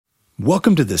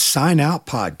Welcome to the Sign Out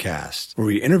Podcast, where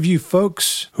we interview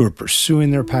folks who are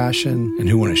pursuing their passion and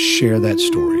who want to share that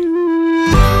story.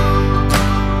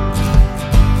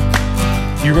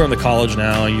 You're going to college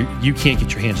now, you can't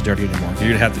get your hands dirty anymore. You're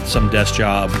going to have some desk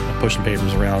job pushing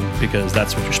papers around because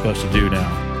that's what you're supposed to do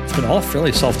now. It's been all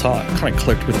fairly self-taught. It kind of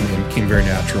clicked with me and became very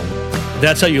natural.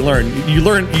 That's how you learn. You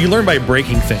learn by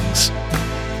breaking things.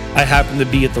 I happened to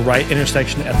be at the right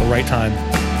intersection at the right time.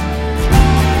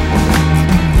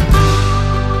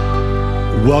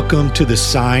 Welcome to the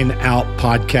Sign Out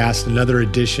Podcast, another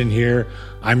edition here.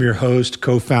 I'm your host,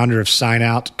 co-founder of Sign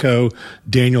Out Co.,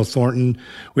 Daniel Thornton.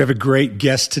 We have a great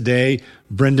guest today,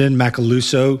 Brenden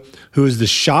Macaluso, who is the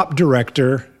shop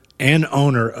director and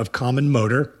owner of Common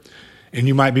Motor. And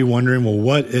you might be wondering, well,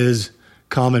 what is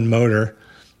Common Motor?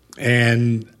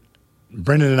 And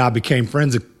Brenden and I became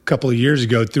friends a couple of years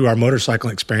ago through our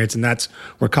motorcycling experience, and that's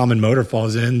where Common Motor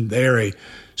falls in. They're a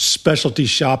specialty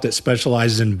shop that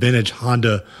specializes in vintage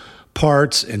Honda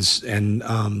parts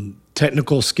and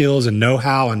technical skills and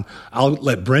know-how, and I'll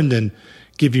let Brenden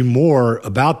give you more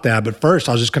about that. But first,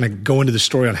 I was just going to go into the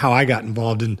story on how I got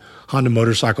involved in Honda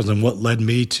motorcycles and what led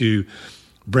me to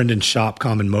Brenden's shop,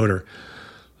 Common Motor.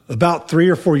 About 3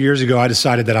 or 4 years ago, I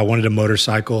decided that I wanted a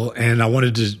motorcycle, and I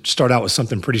wanted to start out with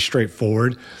something pretty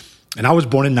straightforward. And I was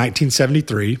born in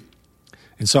 1973,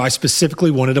 and so I specifically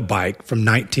wanted a bike from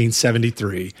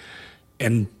 1973.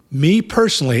 And me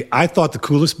personally, I thought the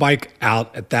coolest bike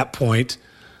out at that point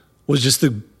was just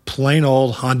the plain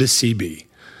old Honda CB.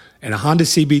 And a Honda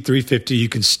CB 350 you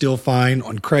can still find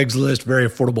on Craigslist, very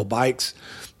affordable bikes.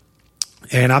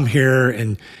 And I'm here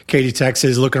in Katy,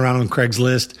 Texas, looking around on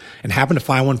Craigslist and happen to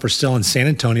find one for sale in San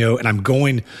Antonio. And I'm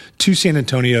going to San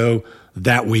Antonio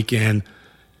that weekend.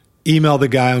 Email the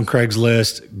guy on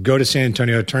Craigslist, go to San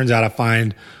Antonio. It turns out I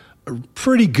find a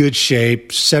pretty good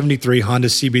shape 73 Honda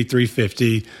CB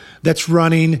 350 that's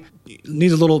running,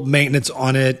 needs a little maintenance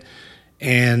on it.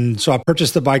 And so I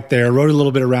purchased the bike there, rode a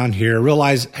little bit around here,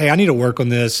 realized, hey, I need to work on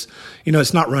this. You know,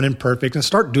 it's not running perfect. And I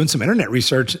start doing some internet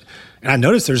research. And I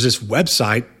noticed there's this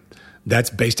website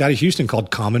that's based out of Houston called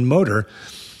Common Motor.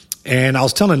 And I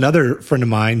was telling another friend of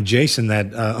mine, Jason,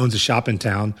 that owns a shop in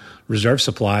town, Reserve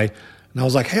Supply. And I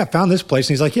was like, hey, I found this place.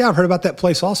 And he's like, yeah, I've heard about that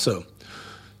place also.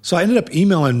 So I ended up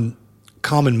emailing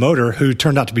Common Motor, who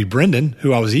turned out to be Brenden,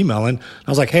 who I was emailing. I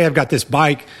was like, hey, I've got this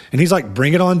bike. And he's like,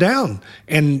 bring it on down.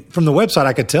 And from the website,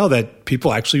 I could tell that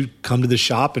people actually come to the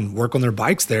shop and work on their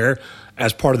bikes there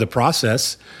as part of the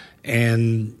process.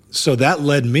 And so that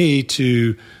led me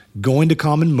to going to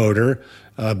Common Motor,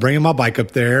 bringing my bike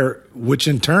up there, which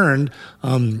in turn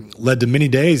led to many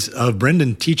days of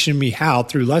Brenden teaching me how,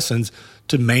 through lessons,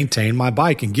 to maintain my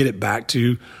bike and get it back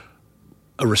to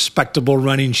a respectable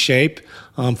running shape.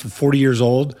 For 40 years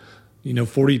old,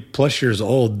 40 plus years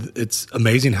old, it's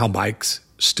amazing how bikes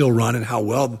still run and how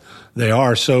well they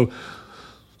are. So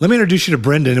let me introduce you to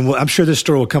Brenden, and I'm sure this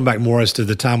story will come back more as to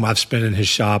the time I've spent in his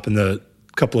shop and the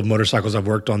couple of motorcycles I've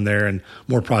worked on there and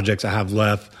more projects I have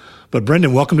left. But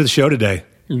Brenden, welcome to the show today.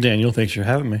 Daniel, thanks for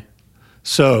having me.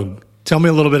 So tell me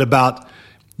a little bit about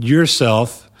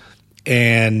yourself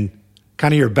and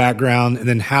kind of your background, and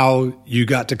then how you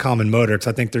got to Common Motor, because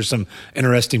I think there's some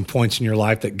interesting points in your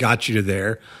life that got you to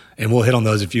there, and we'll hit on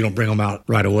those if you don't bring them out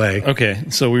right away. Okay,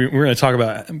 so we're going to talk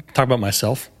about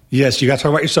myself. Yes, you got to talk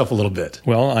about yourself a little bit.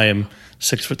 Well, I am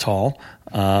 6 foot tall.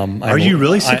 Are you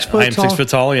really 6 foot tall? I'm 6 foot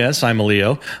tall, yes. I'm a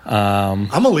Leo.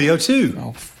 I'm a Leo too.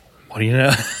 Oh, what do you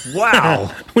know? Wow.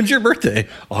 When's your birthday?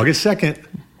 August 2nd.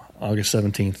 August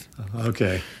 17th.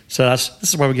 Okay. So this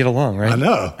is why we get along, right? I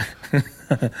know.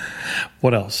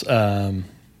 What else? Are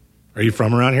you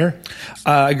from around here?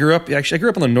 I grew up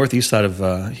on the northeast side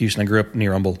of Houston. I grew up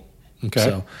near Humble. Okay.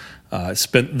 So I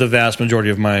spent the vast majority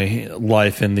of my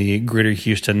life in the greater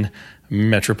Houston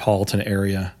metropolitan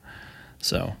area.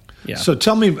 So, yeah. So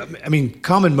tell me, I mean,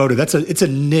 Common Motor, it's a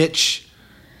niche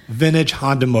vintage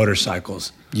Honda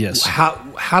motorcycles. Yes.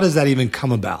 How does that even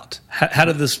come about? How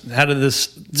did this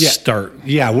start?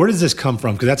 Yeah, where does this come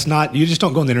from? Because that's not, you just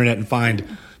don't go on the internet and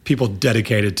find people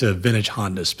dedicated to vintage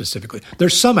Hondas specifically.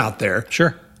 There's some out there.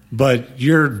 Sure. But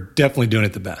you're definitely doing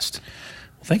it the best.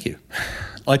 Well, thank you.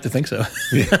 I like to think so.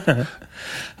 Yeah.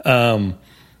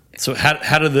 So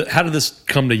how did this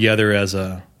come together as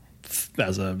a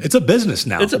It's a business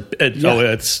now.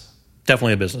 It's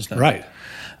definitely a business now. Right.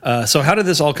 So how did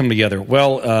this all come together?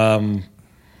 Well,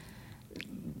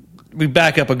 we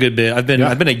back up a good bit. I've been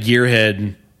a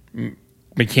gearhead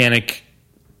mechanic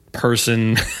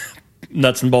person,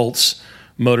 nuts and bolts,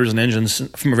 motors and engines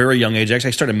from a very young age. Actually,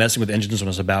 I started messing with engines when I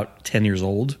was about 10 years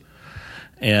old,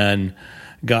 and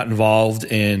got involved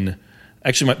in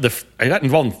Actually, I got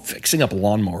involved in fixing up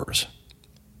lawnmowers.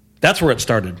 That's where it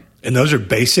started. And those are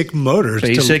basic motors.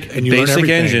 Basic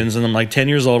engines. And I'm like 10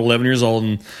 years old, 11 years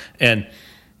old. And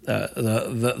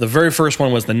the very first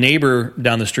one was the neighbor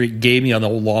down the street gave me on the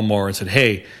old lawnmower and said,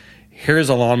 hey, here's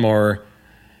a lawnmower.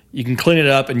 You can clean it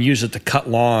up and use it to cut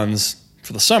lawns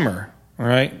for the summer. All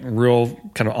right. A real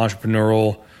kind of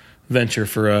entrepreneurial venture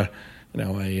for a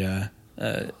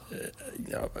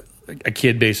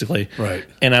kid, basically. Right.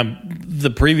 And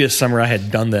the previous summer I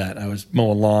had done that. I was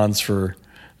mowing lawns for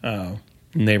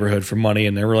neighborhood for money,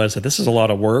 and I realized that this is a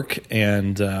lot of work,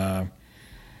 and I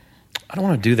don't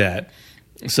want to do that.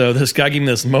 So this guy gave me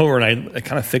this mower, and I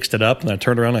kind of fixed it up, and I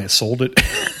turned around and I sold it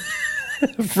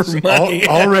for money.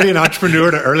 Already an entrepreneur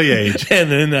at an early age.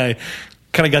 And then I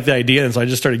kind of got the idea, and so I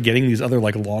just started getting these other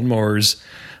like lawnmowers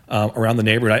around the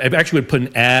neighborhood. I actually would put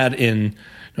an ad in.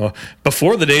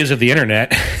 Before the days of the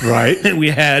internet, right? We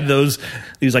had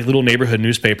these like little neighborhood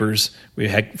newspapers. We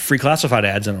had free classified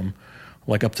ads in them,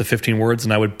 like up to 15 words,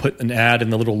 and I would put an ad in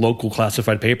the little local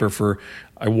classified paper for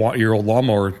 "I want your old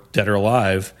lawnmower, dead or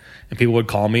alive," and people would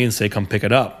call me and say, "Come pick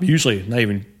it up." Usually, not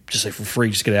even just say for free,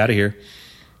 just get out of here.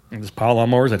 And this pile of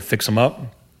lawnmowers, I'd fix them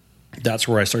up. That's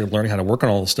where I started learning how to work on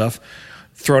all this stuff.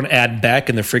 Throw an ad back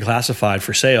in the free classified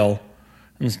for sale.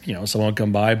 And, someone would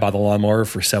come by, buy the lawnmower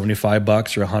for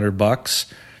 $75 or $100,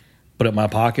 put it in my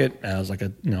pocket. I was like a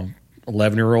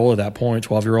 11-year-old at that point,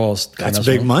 12-year-old. That's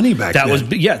big money back then. That was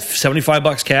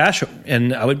 $75 cash,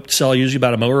 and I would sell usually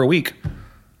about a mower a week.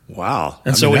 Wow!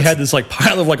 And so we had this like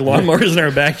pile of like lawnmowers in our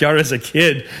backyard as a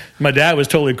kid. My dad was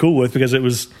totally cool with because it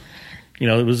was.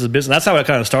 It was a business. That's how I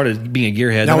kind of started being a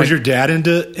gearhead. Now, was your dad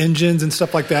into engines and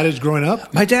stuff like that as growing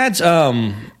up? My dad's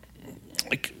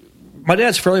my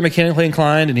dad's fairly mechanically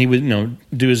inclined, and he would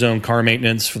do his own car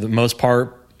maintenance for the most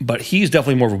part. But he's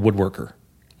definitely more of a woodworker.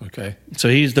 Okay, so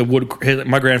he's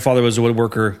my grandfather was a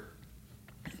woodworker.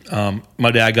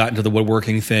 My dad got into the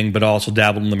woodworking thing, but also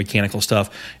dabbled in the mechanical stuff.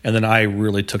 And then I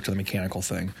really took to the mechanical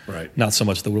thing, right? Not so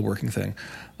much the woodworking thing.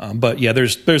 But yeah,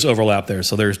 there's overlap there.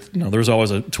 So there's always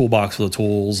a toolbox for the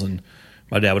tools, and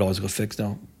my dad would always go fix.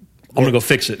 I'm going to go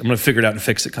fix it. I'm going to figure it out and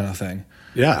fix it, kind of thing.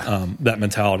 Yeah, that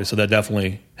mentality. So that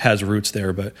definitely has roots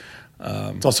there. But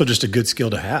it's also just a good skill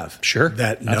to have. Sure,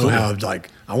 that know-how of like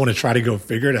I want to try to go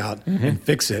figure it out and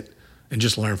fix it. And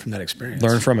just learn from that experience.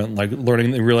 Learn from it, like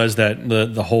learning and realize that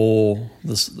the whole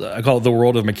I call it the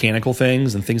world of mechanical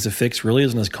things and things to fix really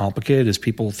isn't as complicated as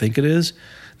people think it is.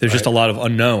 There's just a lot of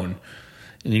unknown,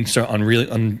 and you can start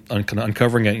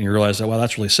uncovering it, and you realize that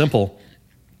that's really simple.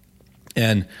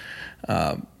 And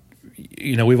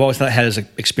we've always had this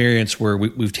experience where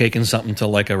we've taken something to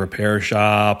like a repair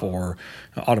shop or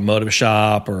an automotive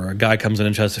shop, or a guy comes in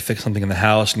and tries to fix something in the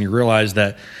house, and you realize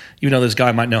that this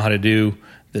guy might know how to do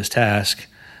this task,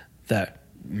 that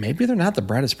maybe they're not the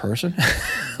brightest person,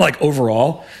 like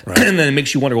overall. Right. And then it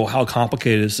makes you wonder, well, how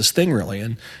complicated is this thing really?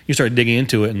 And you start digging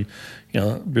into it, and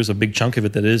there's a big chunk of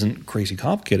it that isn't crazy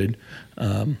complicated.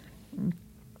 You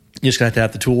just have to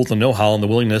have the tools, the know-how, and the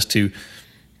willingness to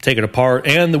take it apart,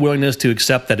 and the willingness to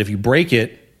accept that if you break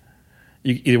it,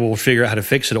 you either will figure out how to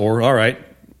fix it, or all right,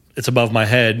 it's above my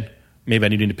head, maybe I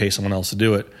need to pay someone else to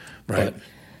do it. Right. But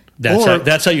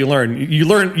that's how you learn. You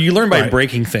learn by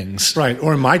breaking things. Right.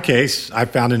 Or in my case, I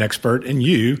found an expert in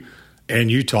you, and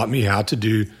you taught me how to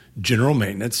do general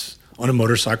maintenance on a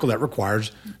motorcycle that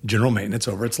requires general maintenance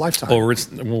over its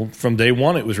lifetime. From day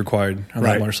one, it was required on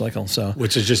that motorcycle. So,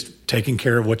 which is just taking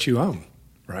care of what you own,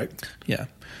 right? Yeah.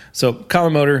 So,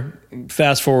 common motor.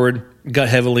 Fast forward, got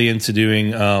heavily into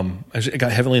doing. I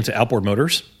got heavily into outboard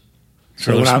motors.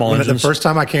 So the first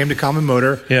time I came to Common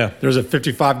Motor, there was a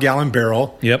 55-gallon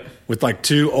barrel with like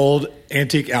two old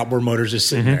antique outboard motors just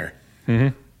sitting there.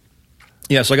 Mm-hmm.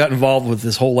 Yeah, so I got involved with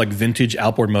this whole like vintage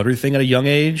outboard motor thing at a young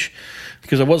age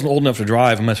because I wasn't old enough to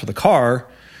drive and mess with a car.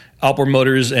 Outboard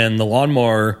motors and the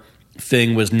lawnmower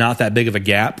thing was not that big of a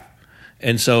gap.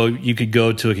 And so you could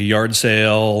go to like a yard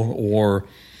sale or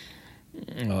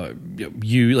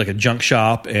like a junk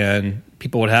shop, and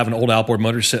people would have an old outboard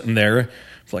motor sitting there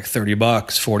for like $30,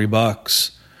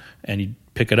 $40, and you'd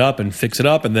pick it up and fix it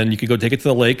up, and then you could go take it to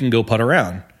the lake and go putt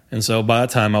around. And so by that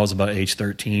time I was about age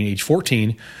 13, age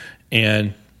 14,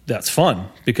 and that's fun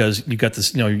because you got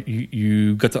this,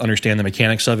 you got to understand the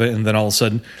mechanics of it, and then all of a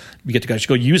sudden you get to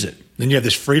go use it. Then you have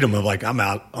this freedom of like, I'm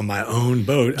out on my own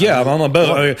boat. Yeah, I'm on my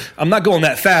boat. I'm not going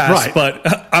that fast, but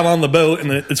I'm on the boat,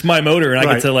 and it's my motor, and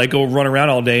I get to like go run around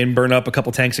all day and burn up a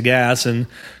couple tanks of gas, and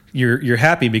you're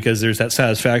happy because there's that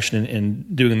satisfaction in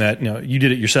doing that. You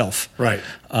did it yourself. Right.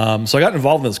 So I got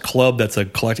involved in this club that's a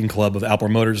collecting club of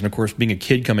outboard motors, and of course, being a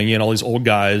kid coming in, all these old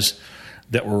guys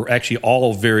that were actually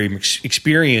all very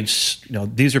experienced.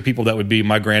 These are people that would be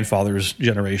my grandfather's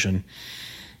generation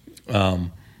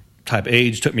type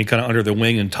age, took me kind of under the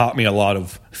wing and taught me a lot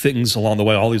of things along the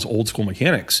way, all these old school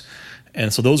mechanics.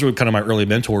 And so those were kind of my early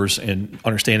mentors in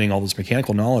understanding all this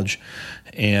mechanical knowledge.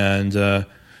 And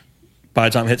by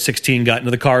the time I hit 16, got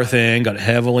into the car thing, got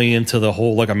heavily into the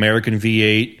whole like American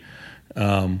V8,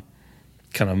 kind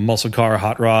of muscle car,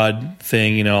 hot rod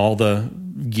thing, all the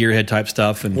gearhead type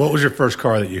stuff. And what was your first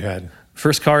car that you had?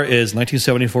 First car is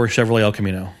 1974 Chevrolet El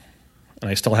Camino,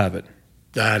 and I still have it.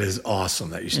 That is awesome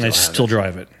that you still and have I still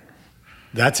drive it.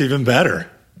 That's even better.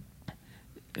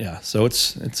 Yeah, so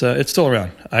it's still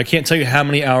around. I can't tell you how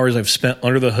many hours I've spent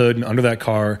under the hood and under that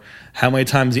car, how many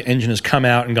times the engine has come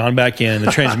out and gone back in,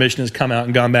 the transmission has come out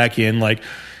and gone back in. Like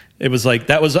it was like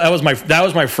that was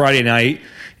my Friday night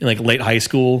in like late high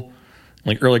school,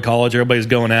 like early college. Everybody's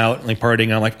going out like partying.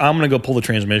 And I'm like, I'm gonna go pull the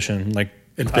transmission and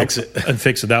fix it.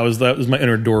 That was my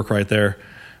inner dork right there.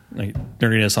 Like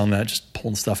nerdiness on that, just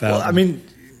pulling stuff out. Well, I mean,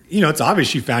 it's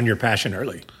obvious you found your passion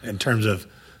early in terms of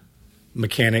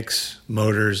mechanics,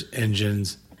 motors,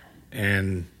 engines,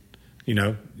 and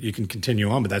you can continue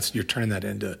on, but you're turning that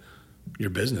into your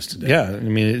business today. Yeah, I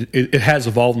mean, it has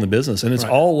evolved in the business, and it's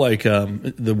all like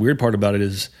the weird part about it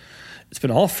is it's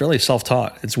been all fairly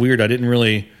self-taught. It's weird. I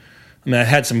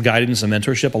had some guidance and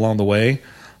mentorship along the way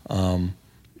from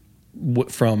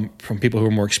people who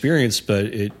were more experienced, but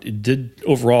it did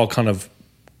overall kind of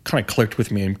clicked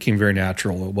with me and became very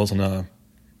natural. It wasn't a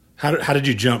How did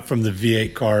you jump from the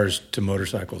V8 cars to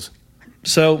motorcycles?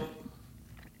 So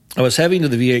I was heavy into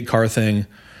the V8 car thing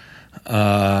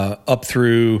up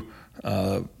through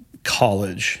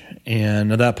college.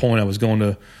 And at that point, I was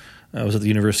at the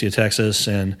University of Texas,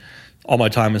 and all my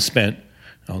time was spent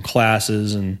on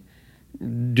classes and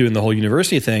doing the whole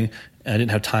university thing. And I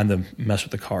didn't have time to mess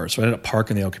with the cars. So I ended up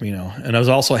parking the El Camino. And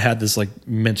I also had this like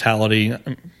mentality,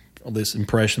 this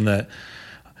impression that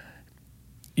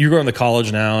you're going to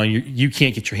college now, and you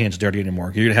can't get your hands dirty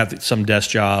anymore. You're going to have some desk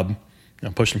job,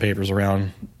 pushing papers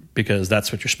around because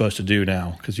that's what you're supposed to do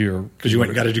now. Because you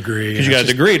got a degree. Because you got a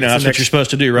degree now. That's what you're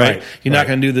supposed to do, right? You're not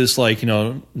going to do this like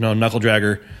knuckle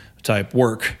dragger type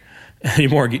work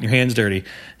anymore, getting your hands dirty.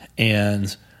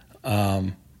 And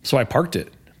so I parked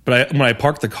it. But when I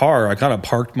parked the car, I kind of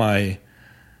parked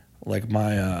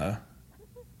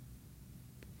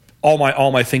all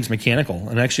my things mechanical,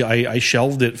 and actually I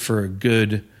shelved it for a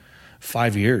good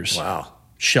 5 years. Wow.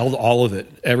 Shelved all of it,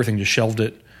 everything, just shelved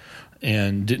it,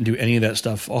 and didn't do any of that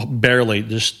stuff. Barely,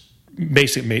 just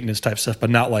basic maintenance type stuff,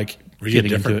 but not like. Were you a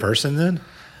different person then?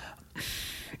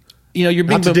 You're being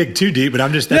not to dig too deep, but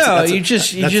I'm just it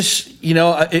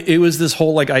was this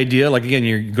whole like idea, like again,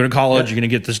 you're going to college, you're going to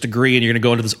get this degree, and you're going to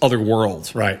go into this other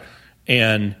world, right?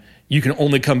 And you can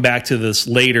only come back to this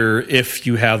later if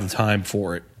you have the time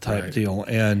for it, type deal.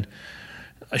 And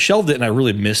I shelved it, and I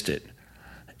really missed it.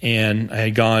 And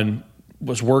I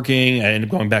was working. I ended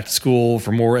up going back to school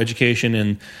for more education,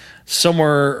 and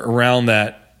somewhere around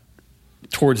that,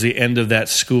 towards the end of that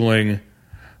schooling,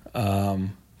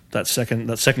 that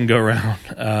second go around,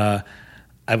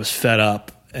 I was fed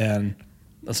up, and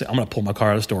I was like, I'm going to pull my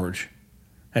car out of storage.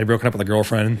 I had broken up with a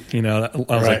girlfriend. I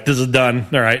was like, this is done.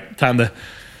 All right, time to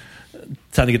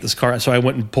get this car. So I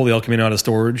went and pulled the El Camino out of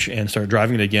storage and started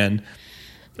driving it again.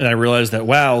 And I realized that,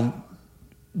 wow,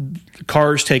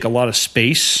 cars take a lot of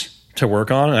space to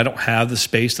work on. And I don't have the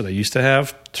space that I used to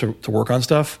have to work on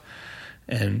stuff.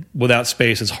 And without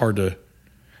space, it's hard to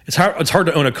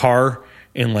own a car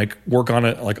and like work on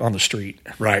it like on the street.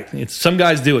 Right. Some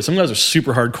guys do it. Some guys are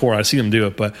super hardcore. I see them do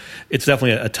it, but it's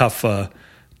definitely a tough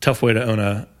way to own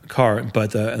a car.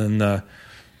 But and then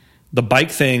the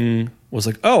bike thing was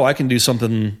like, oh, I can do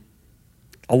something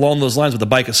along those lines, but the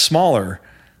bike is smaller,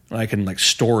 and I can like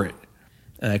store it,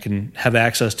 and I can have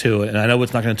access to it, and I know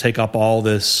it's not going to take up all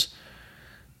this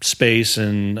space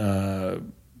and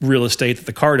real estate that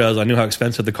the car does. I knew how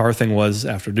expensive the car thing was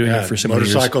after doing it for so many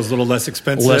years. Motorcycle's a little less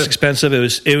expensive. Less expensive.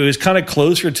 It was kind of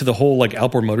closer to the whole like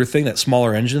outboard motor thing, that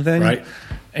smaller engine thing, right?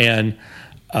 And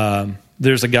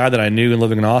there's a guy that I knew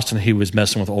living in Austin. He was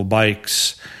messing with old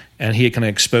bikes. And he had kind of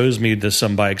exposed me to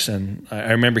some bikes. And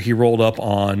I remember he rolled up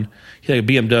on, he had a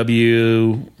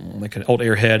BMW, like an old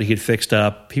Airhead he had fixed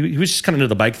up. He was just kind of into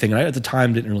the bike thing. And I, at the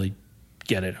time, didn't really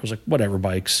get it. I was like, whatever,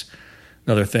 bikes,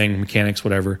 another thing, mechanics,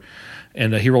 whatever.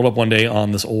 And he rolled up one day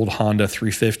on this old Honda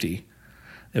 350.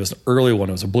 It was an early one.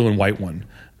 It was a blue and white one.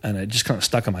 And it just kind of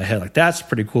stuck in my head. Like, that's a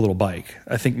pretty cool little bike.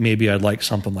 I think maybe I'd like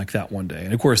something like that one day.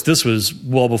 And, of course, this was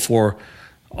well before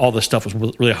all this stuff was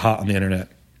really hot on the internet.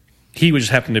 He would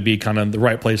just happen to be kind of in the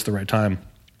right place at the right time.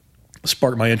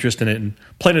 sparked my interest in it and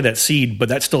planted that seed, but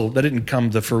that didn't come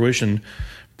to fruition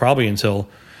probably until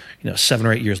 7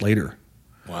 or 8 years later.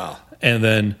 Wow. And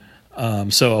then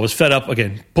so I was fed up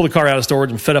again, pulled the car out of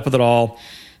storage and fed up with it all,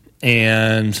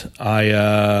 and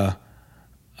I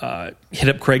hit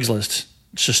up Craigslist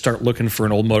to start looking for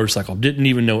an old motorcycle. Didn't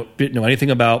know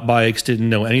anything about bikes, didn't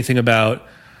know anything about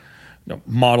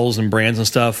models and brands and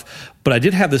stuff, but I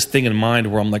did have this thing in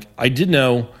mind where I'm like, I did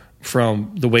know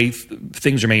from the way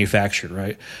things are manufactured,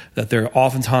 right, that there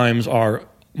oftentimes are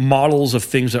models of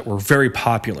things that were very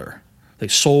popular. They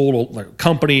sold, like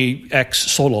Company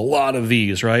X sold a lot of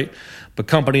these, right? But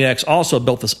Company X also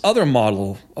built this other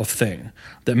model of thing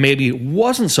that maybe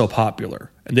wasn't so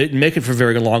popular, and they didn't make it for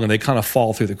very long, and they kind of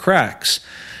fall through the cracks.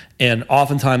 And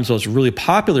oftentimes those really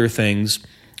popular things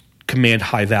command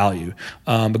high value.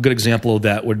 A good example of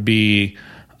that would be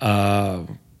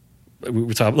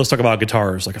let's talk about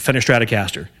guitars, like a Fender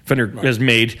Stratocaster. Fender has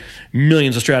made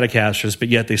millions of Stratocasters, but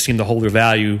yet they seem to hold their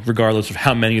value regardless of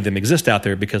how many of them exist out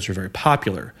there because they're very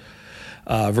popular.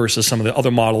 Versus some of the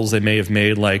other models they may have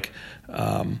made, like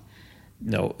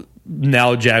now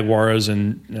Jaguars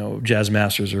and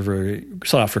Jazzmasters are very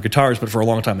sought out for guitars, but for a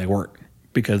long time they weren't,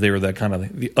 because they were that kind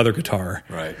of the other guitar.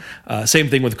 Right. Same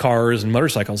thing with cars and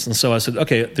motorcycles. And so I said,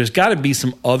 okay, there's got to be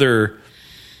some other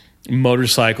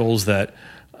motorcycles that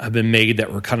have been made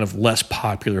that were kind of less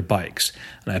popular bikes.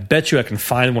 And I bet you I can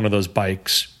find one of those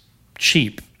bikes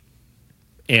cheap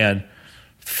and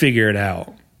figure it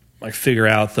out, like figure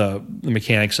out the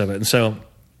mechanics of it. And so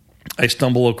I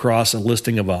stumble across a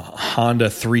listing of a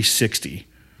Honda 360,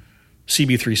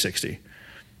 CB360.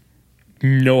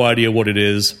 No idea what it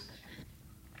is.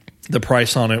 The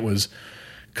price on it was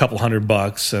a couple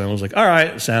 $100, and I was like, all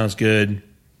right, sounds good.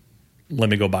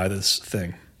 Let me go buy this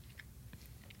thing.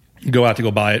 Go out to go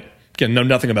buy it. Again, know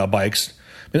nothing about bikes.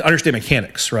 I mean, understand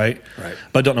mechanics, right? Right.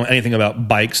 But don't know anything about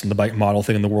bikes and the bike model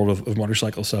thing in the world of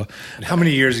motorcycles. So, and how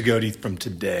many years ago from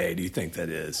today do you think that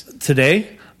is?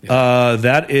 Today,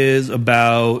 that is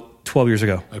about 12 years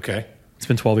ago. Okay. It's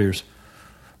been 12 years.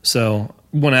 So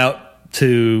went out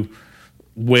to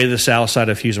way the south side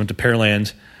of Houston, went to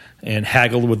Pearland, and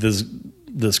haggled with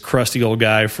this crusty old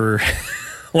guy for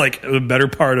like the better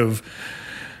part of,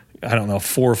 I don't know,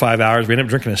 4 or 5 hours. We ended up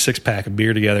drinking a 6-pack of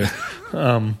beer together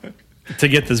to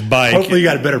get this bike. Hopefully you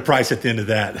got a better price at the end of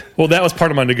that. Well, that was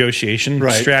part of my negotiation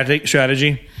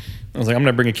strategy. I was like, I'm going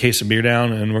to bring a case of beer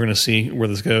down, and we're going to see where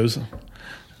this goes. So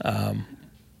I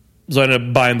ended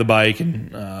up buying the bike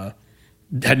and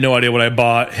had no idea what I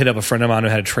bought. Hit up a friend of mine who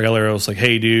had a trailer. I was like,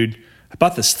 hey, dude, I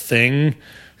bought this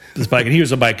bike, and he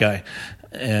was a bike guy.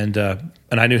 And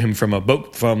I knew him from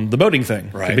the boating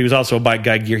thing. Right. He was also a bike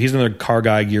guy, he's another car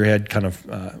guy, gearhead kind of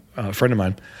friend of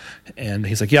mine. And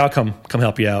he's like, yeah, I'll come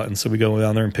help you out. And so we go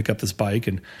down there and pick up this bike,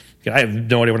 and I have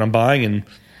no idea what I'm buying, and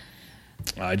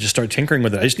I just started tinkering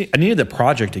with it. I needed the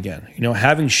project again.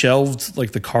 Having shelved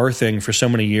like the car thing for so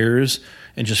many years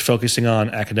and just focusing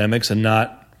on academics and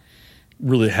not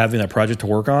really having that project to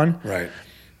work on. Right.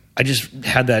 I just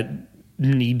had that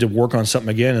need to work on something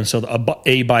again, and so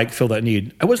a bike filled that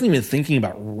need. I wasn't even thinking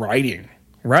about riding.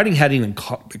 Riding hadn't even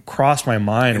crossed my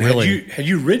mind. And really, had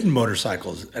you ridden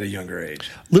motorcycles at a younger age?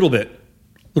 Little bit.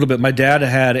 My dad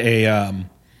had a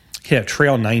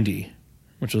Trail 90,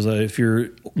 which was if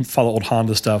you follow old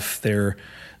Honda stuff, they're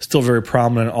still very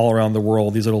prominent all around the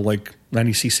world. These little like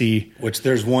 90cc. Which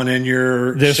there's one in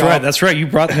your shop. That's right. You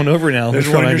brought one over now. There's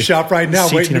one in your shop right now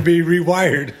waiting to be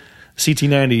rewired.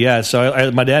 CT90, yeah.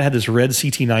 So my dad had this red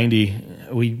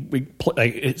CT90.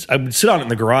 I would sit on it in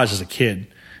the garage as a kid,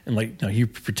 and you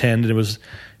pretend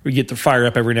we'd get to fire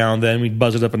up every now and then. We'd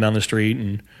buzz it up and down the street,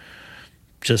 and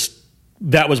just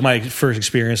that was my first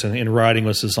experience in riding,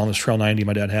 was this on this Trail 90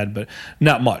 my dad had, but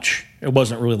not much. It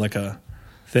wasn't really like a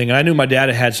thing. And I knew my dad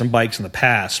had some bikes in the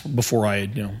past before I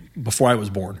was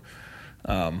born.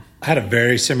 I had a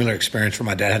very similar experience where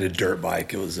my dad had a dirt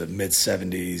bike. It was a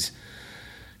mid-70s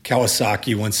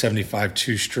Kawasaki 175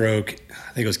 two-stroke.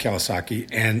 I think it was Kawasaki.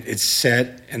 And it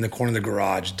sat in the corner of the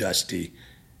garage, dusty,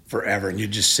 forever. And you'd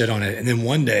just sit on it. And then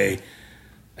one day,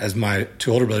 as my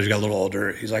two older brothers got a little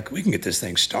older, he's like, we can get this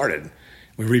thing started.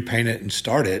 We repaint it and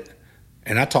start it.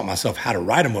 And I taught myself how to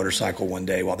ride a motorcycle one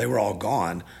day while they were all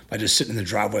gone by just sitting in the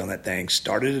driveway on that thing,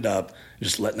 started it up,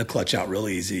 just letting the clutch out real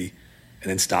easy, and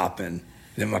then stopping. And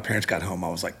then when my parents got home, I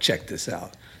was like, check this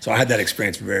out. So I had that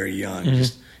experience very young,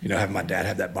 just having my dad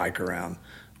have that bike around.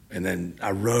 And then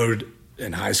I rode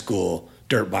in high school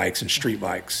dirt bikes and street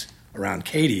bikes around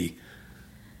Katy,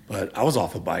 but I was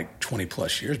off a bike 20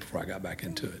 plus years before I got back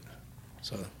into it.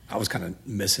 So I was kind of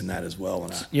missing that as well.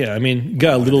 Got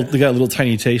a little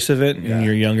tiny taste of it when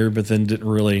you're younger, but then didn't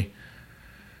really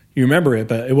you remember it,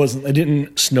 but it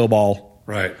didn't snowball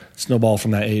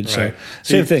from that age. Right.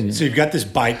 So same thing. So you've got this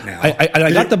bike now.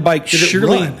 I got the bike. Did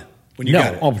surely. it run when you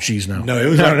got it? Oh, geez, no. No,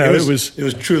 it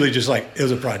was truly just like, it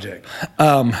was a project.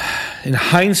 In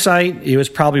hindsight, it was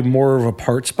probably more of a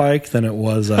parts bike than it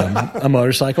was a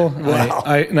motorcycle. Wow.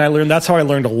 I learned, that's how I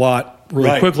learned a lot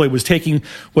really quickly, was taking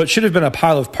what should have been a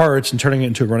pile of parts and turning it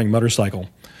into a running motorcycle.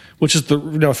 Which is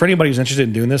for anybody who's interested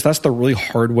in doing this, that's the really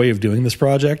hard way of doing this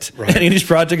project. Right. Any of these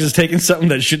projects is taking something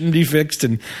that shouldn't be fixed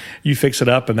and you fix it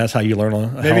up, and that's how you learn a hell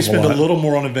of a lot. Maybe spend a little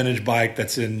more on a vintage bike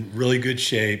that's in really good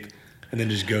shape, and then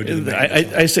just go do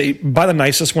the I say buy the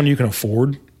nicest one you can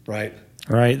afford. Right.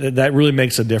 That really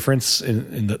makes a difference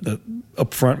in the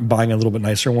upfront buying a little bit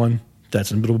nicer one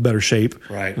that's in a little better shape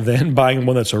than buying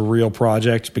one that's a real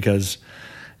project, because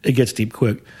it gets deep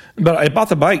quick. But I bought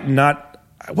the bike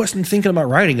I wasn't thinking about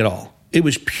riding at all. It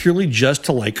was purely just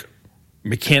to like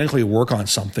mechanically work on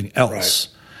something else.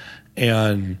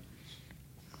 Right.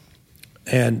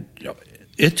 And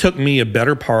it took me a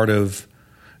better part of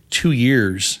 2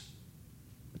 years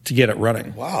to get it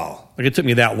running. Wow. Like it took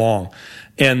me that long.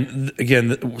 And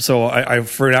again, so I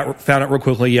found out real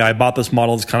quickly, I bought this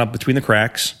model that's kind of between the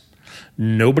cracks.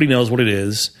 Nobody knows what it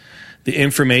is. The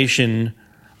information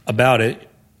about it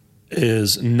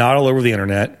is not all over the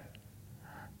internet.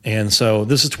 And so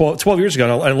this is 12 years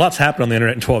ago, and a lot's happened on the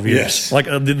internet in 12 years. Yes. Like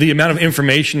the amount of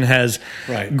information has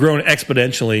grown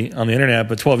exponentially on the internet.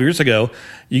 But 12 years ago,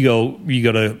 you go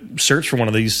to search for one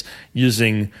of these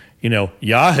using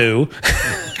Yahoo,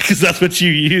 because that's what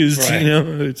you used,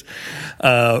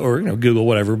 or Google,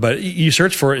 whatever. But you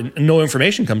search for it, and no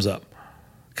information comes up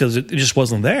because it just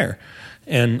wasn't there.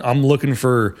 And I'm looking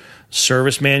for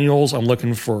service manuals. I'm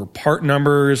looking for part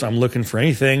numbers. I'm looking for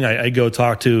anything. I go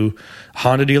talk to a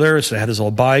Honda dealer. So I had this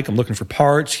old bike. I'm looking for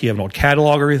parts. You have an old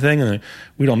catalog or anything. And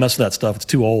we don't mess with that stuff. It's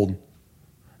too old.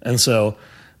 And so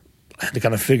I had to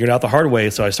kind of figure it out the hard way.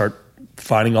 So I start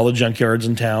finding all the junkyards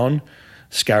in town,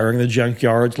 scouring the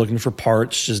junkyards, looking for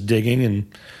parts, just digging.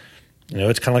 And,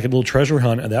 it's kind of like a little treasure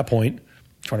hunt at that point,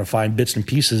 trying to find bits and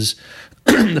pieces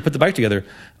to put the bike together.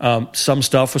 Some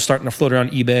stuff was starting to float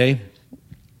around eBay,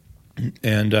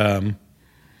 and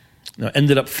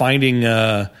ended up finding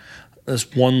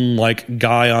this one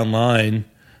guy online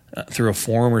through a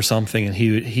forum or something, and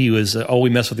he was we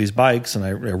mess with these bikes, and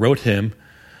I wrote him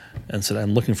and said,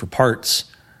 I'm looking for parts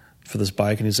for this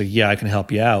bike, and he's like, yeah, I can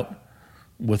help you out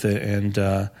with it, and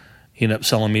he ended up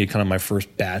selling me kind of my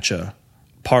first batch of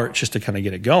parts just to kind of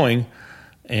get it going,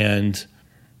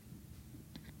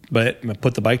 But I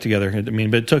put the bike together.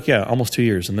 But it took almost 2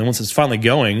 years, and then once it's finally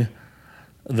going,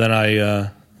 then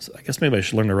I guess maybe I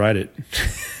should learn to ride it.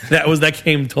 that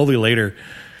came totally later.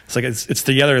 It's like it's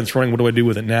together and it's running. What do I do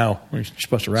with it now? You're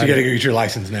supposed to ride. So you got to go get your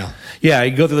license now. Yeah,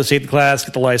 you go through the safety class,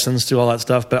 get the license, do all that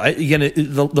stuff. But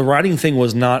the riding thing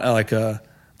was not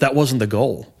that wasn't the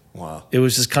goal. Wow. It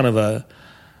was just kind of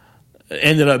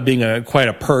ended up being quite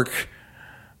a perk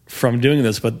from doing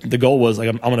this. But the goal was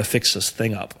I'm going to fix this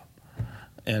thing up.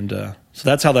 And so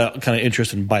that's how that kind of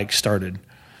interest in bikes started.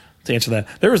 To answer that,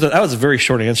 that was a very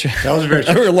short answer. That was a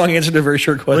very long answer to a very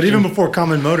short question. But even before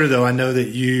Common Motor, though, I know that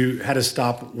you had to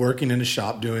stop working in a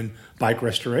shop doing bike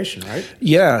restoration, right?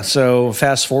 Yeah. So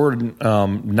fast forward,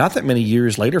 not that many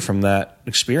years later from that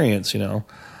experience,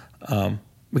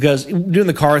 because doing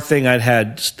the car thing, I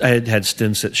had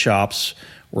stints at shops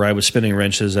where I was spinning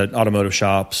wrenches at automotive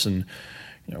shops and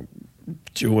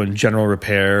doing general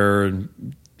repair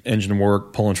and engine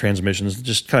work, pulling transmissions,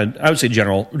 just kind of, I would say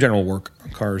general work on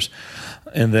cars.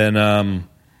 And then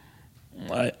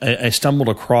I stumbled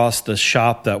across the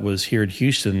shop that was here in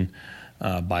Houston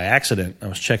by accident. I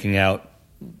was checking out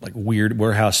weird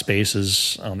warehouse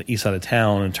spaces on the east side of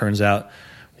town, and it turns out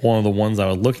one of the ones I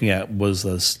was looking at was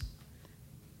this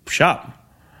shop.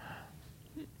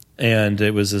 And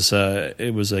it was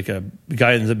like a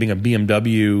guy ended up being a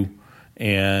BMW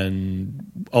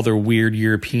and other weird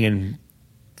European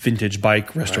vintage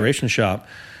bike restoration shop,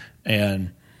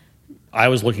 and I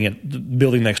was looking at the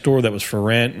building next door that was for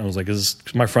rent, and I was like,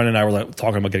 my friend and I were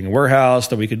talking about getting a warehouse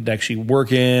that we could actually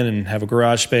work in and have a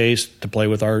garage space to play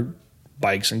with our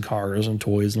bikes and cars and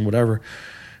toys and whatever,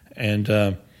 and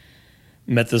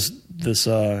met this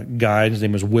guy. His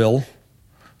name was Will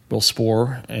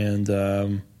Spohr, and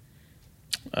lo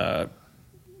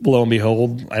and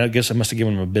behold, I guess I must have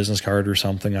given him a business card or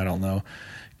something, I don't know.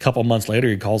 A couple months later,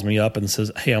 he calls me up and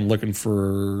says, hey, I'm looking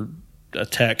for a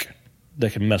tech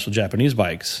that can mess with Japanese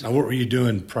bikes. Now, what were you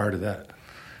doing prior to that?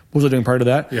 What was I doing prior to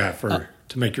that? Yeah,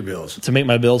 to make your bills. To make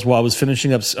my bills. Well, I was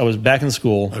finishing up. I was back in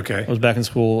school. Okay. I was back in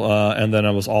school, and then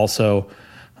I was also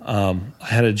I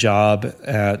had a job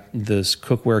at this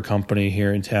cookware company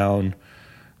here in town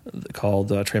called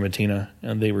Tramontina,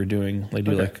 and they do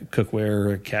like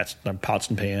cookware, pots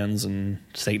and pans and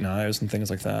steak knives and things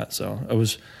like that. So I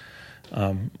was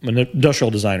an industrial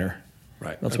designer.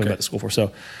 Right. That's what I went to school for.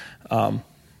 So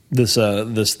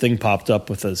this thing popped up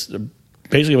with this.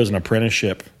 Basically, it was an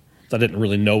apprenticeship. I didn't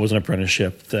really know it was an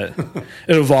apprenticeship. That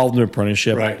it evolved into an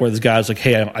apprenticeship where this guy's like,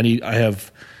 "Hey, I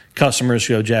have customers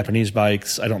who have Japanese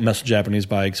bikes. I don't mess with Japanese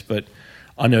bikes, but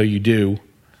I know you do.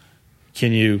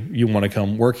 Can you want to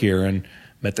come work here?" And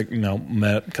met,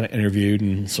 kind of interviewed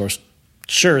and sort of,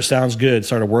 sure, sounds good.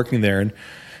 Started working there, and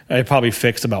I probably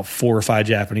fixed about 4 or 5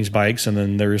 Japanese bikes, and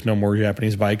then there was no more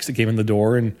Japanese bikes that came in the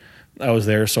door, and I was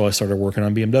there, so I started working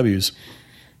on BMW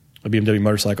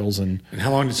motorcycles. And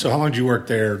how long did you work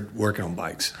there working on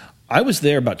bikes? I was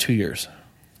there about 2 years,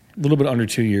 a little bit under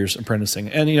 2 years apprenticing,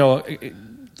 and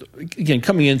again,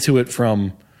 coming into it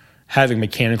from having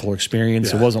mechanical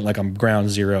experience, it wasn't like I'm ground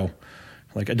zero.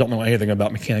 Like, I don't know anything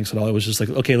about mechanics at all. It was just like,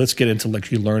 okay, let's get into like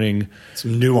learning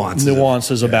some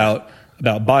nuances about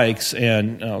bikes.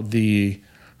 And the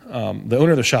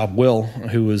owner of the shop, Will,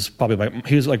 who was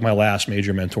he was like my last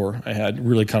major mentor. I had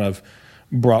really kind of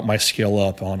brought my skill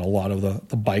up on a lot of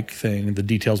the bike thing, the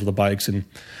details of the bikes, and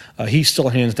he's still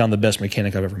hands down the best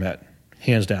mechanic I've ever met,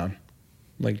 hands down.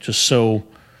 Like, just so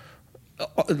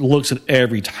looks at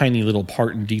every tiny little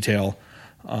part and detail,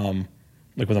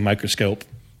 like with a microscope.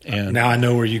 And now I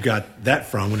know where you got that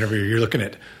from. Whenever you're looking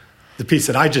at the piece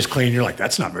that I just cleaned, you're like,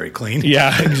 "That's not very clean."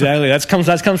 Yeah, exactly. That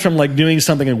comes from like doing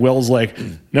something, and Will's like,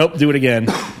 "Nope, do it again.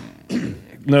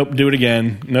 Nope, do it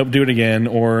again. Nope, do it again."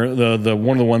 Or the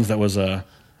one of the ones that was a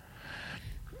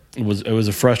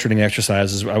frustrating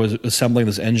exercise is I was assembling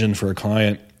this engine for a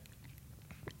client,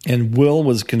 and Will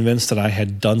was convinced that I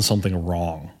had done something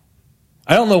wrong.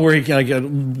 I don't know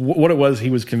what it was.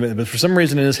 He was convinced, but for some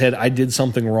reason in his head, I did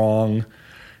something wrong.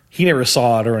 He never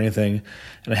saw it or anything.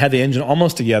 And I had the engine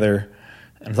almost together,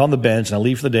 and I was on the bench, and I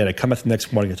leave for the day, and I come back the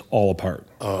next morning, it's all apart.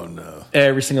 Oh, no.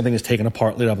 Every single thing is taken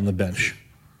apart, laid up on the bench.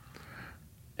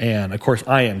 And, of course,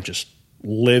 I am just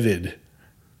livid.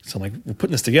 So I'm like, we're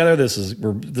putting this together. This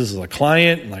is a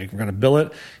client. Like, we're going to bill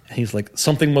it. And he's like,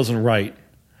 something wasn't right.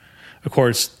 Of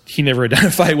course, he never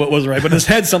identified what wasn't right, but in his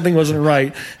head, something wasn't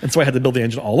right. And so I had to build the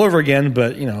engine all over again.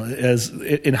 But, as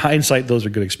in hindsight, those are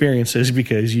good experiences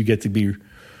because you get to be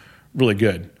really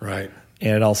good, right?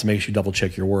 And it also makes you double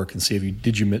check your work and see if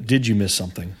did you miss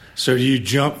something. So do you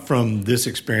jump from this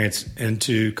experience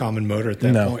into Common Motor at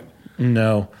that point?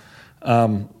 No.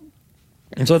 And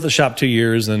so at the shop 2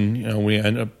 years, and we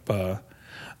end up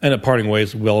parting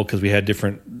ways with Will because we had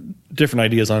different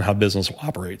ideas on how business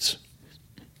operates.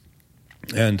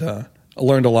 And I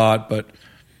learned a lot, but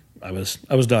I was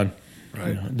done.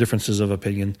 Right. Differences of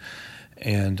opinion,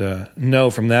 and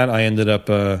from that I ended up.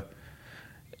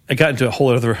 I got into a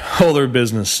whole other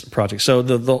business project. So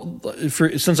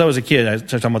since I was a kid, I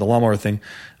started talking about the lawnmower thing.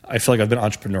 I feel like I've been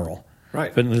entrepreneurial.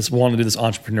 Right. But wanted to do this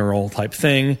entrepreneurial type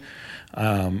thing.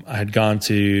 I had gone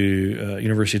to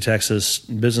University of Texas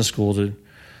Business School to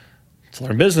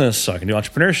learn business, so I can do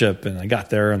entrepreneurship. And I got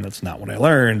there, and that's not what I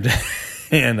learned,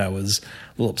 and I was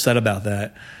a little upset about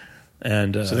that.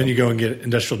 And so then you go and get an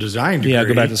industrial design degree. Yeah, I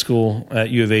go back to school at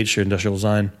U of H for industrial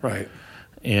design. Right.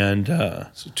 And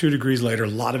so 2 degrees later, a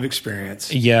lot of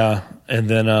experience. Yeah, and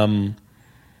then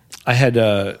I had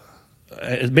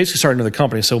basically started another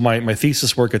company. So my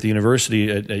thesis work at the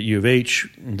university at U of H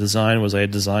in design was I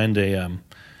had designed a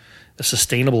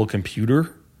sustainable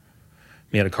computer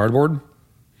made out of cardboard.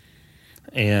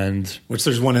 And which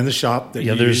there's one in the shop that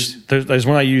there's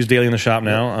one I use daily in the shop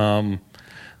now.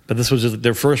 But this was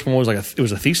their first one was it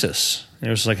was a thesis. It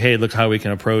was just like, hey, look how we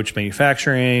can approach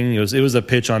manufacturing. It was a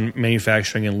pitch on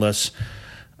manufacturing and less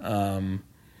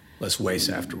waste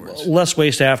afterwards.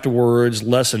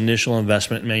 Less initial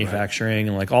investment in manufacturing,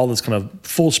 and like all this kind of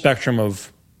full spectrum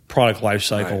of product life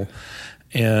cycle. Right.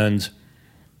 And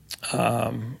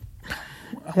I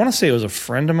want to say it was a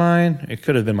friend of mine. It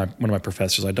could have been one of my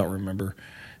professors. I don't remember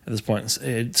at this point.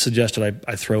 It suggested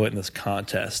I throw it in this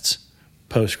contest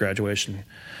post graduation.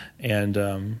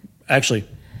 And actually,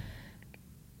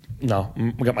 no,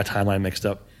 I got my timeline mixed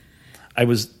up. I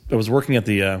was working at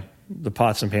the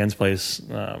pots and pans place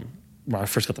when I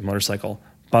first got the motorcycle.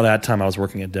 By that time, I was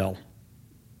working at Dell.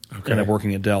 Okay. Ended up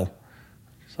working at Dell.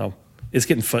 So it's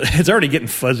getting it's already getting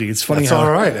fuzzy. It's funny. That's all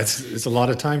right. It's a lot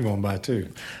of time going by too.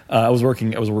 I was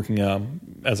working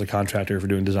as a contractor for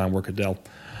doing design work at Dell,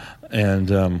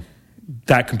 and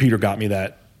that computer got me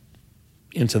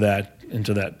into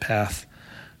that path.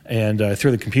 And I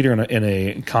threw the computer in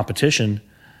a competition,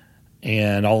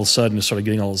 And all of a sudden, it started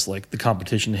getting all this, like, the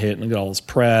competition hit and got all this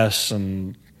press,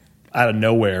 and out of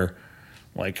nowhere,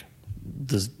 like,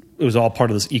 it was all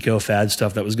part of this eco-fad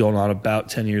stuff that was going on about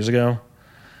 10 years ago.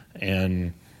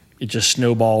 And it just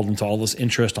snowballed into all this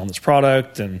interest on this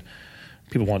product, and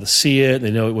people wanted to see it. They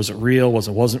know it wasn't real, was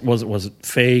it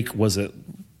fake,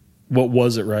 what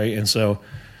was it, right? And so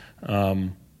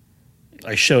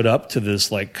I showed up to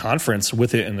this, like, conference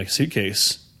with it in a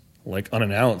suitcase, like,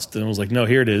 unannounced, and it was like, no,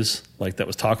 here it is, like, that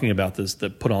was talking about this,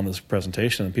 that put on this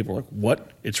presentation, and people were like,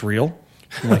 what? It's real?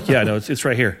 I'm like, yeah, no, it's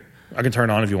right here. I can turn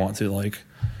it on if you want to, like.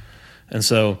 And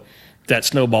so that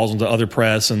snowballs into other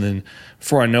press, and then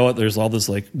before I know it, there's all this,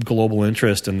 like, global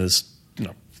interest in this,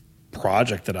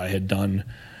 project that I had done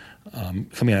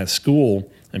coming out of school,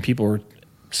 and people were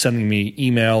sending me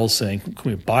emails saying,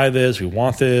 can we buy this? We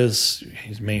want this.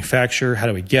 He's a manufacturer. How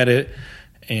do we get it?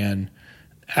 And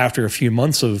after a few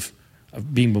months of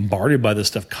being bombarded by this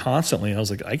stuff constantly, I was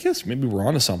like, I guess maybe we're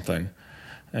onto something.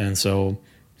 And so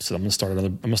I'm going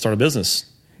to start a business.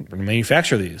 We're going to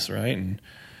manufacture these, right? And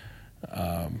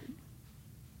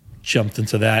jumped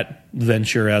into that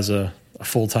venture as a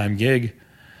full-time gig,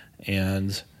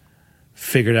 and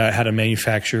figured out how to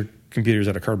manufacture computers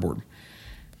out of cardboard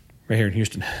right here in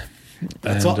Houston.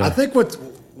 That's all. I think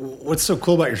what's so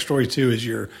cool about your story too is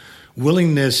your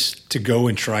willingness to go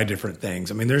and try different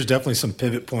things. I mean, there's definitely some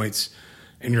pivot points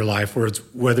in your life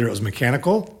whether it was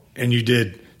mechanical and you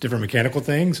did different mechanical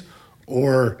things,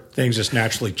 or things just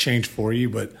naturally changed for you.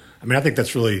 But I mean, I think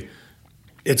that's really,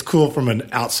 it's cool from an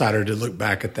outsider to look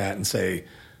back at that and say,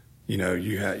 you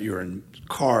were in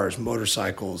cars,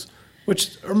 motorcycles,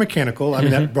 which are mechanical. I mean,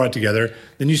 that brought it together.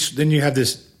 Then you have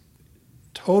this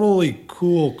totally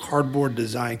cool cardboard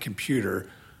design computer,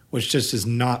 which just is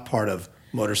not part of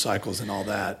motorcycles and all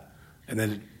that.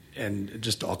 And it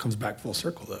just all comes back full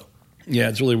circle, though. Yeah,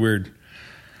 it's really weird.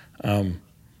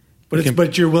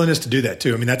 But your willingness to do that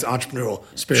too. I mean, that's entrepreneurial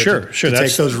spirit. Sure. To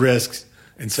take those risks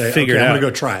and say, okay, I'm going to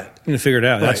go try it. I'm going to figure it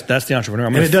out. Right. That's the entrepreneur.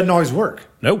 And it doesn't always work.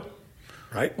 Nope.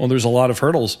 Right. Well, there's a lot of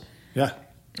hurdles. Yeah.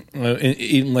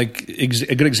 Like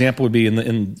a good example would be in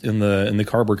the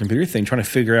cardboard computer thing. We're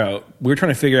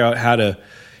trying to figure out how to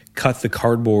cut the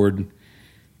cardboard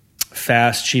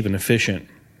fast, cheap, and efficient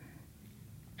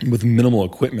with minimal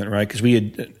equipment, right? Because we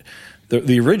had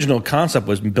the original concept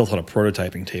was built on a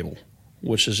prototyping table,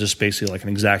 which is just basically like an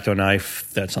X-Acto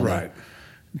knife that's on a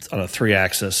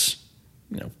 3-axis,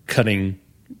 cutting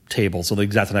table. So the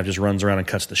X-Acto knife just runs around and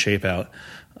cuts the shape out.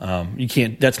 You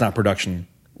can't. That's not production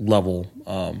level.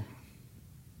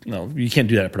 No, you can't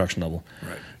do that at production level.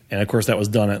 Right. And of course, that was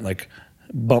done at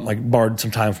borrowed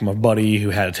some time from a buddy who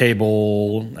had a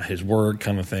table, his work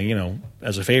kind of thing,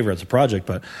 as a favor, as a project,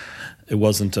 but it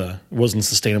wasn't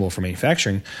sustainable for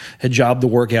manufacturing. Had jobbed the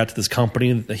work out to this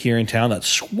company here in town that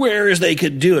swears they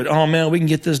could do it. Oh man, we can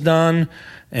get this done.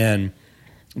 And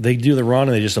they do the run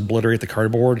and they just obliterate the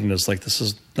cardboard, and it's like, this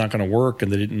is not going to work.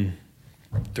 And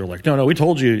they're like, no, we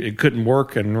told you it couldn't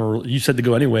work, and you said to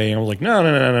go anyway. And I was like,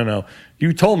 no.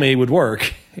 You told me it would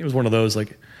work. It was one of those,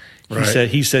 like,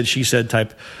 he said, she said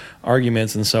type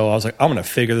arguments. And so I was like, I'm going to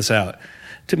figure this out.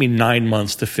 It took me 9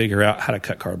 months to figure out how to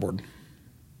cut cardboard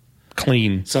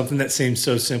clean. Something that seems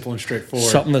so simple and straightforward.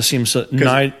 Something that seems so...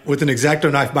 with an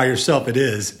X-Acto knife by yourself, it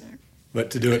is.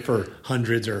 But to do it for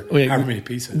hundreds or however many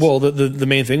pieces. Well, the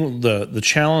main thing, the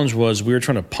challenge was we were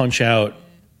trying to punch out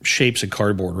shapes of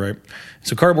cardboard, right?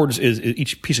 So cardboard is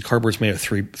each piece of cardboard is made of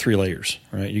three layers,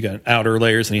 right? You got outer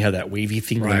layers, and you have that wavy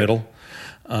thing in the middle.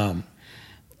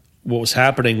 What was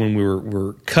happening when we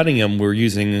were cutting them, we were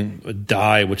using a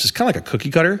die, which is kind of like a cookie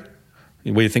cutter,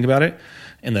 the way you think about it.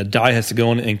 And the die has to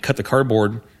go in and cut the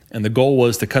cardboard, and the goal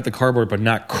was to cut the cardboard but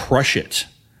not crush it.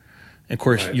 And of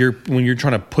course, when you're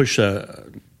trying to push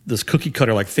this cookie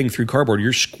cutter like thing through cardboard,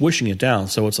 you're squishing it down.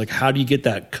 So it's like, how do you get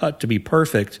that cut to be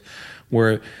perfect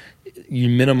where you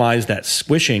minimize that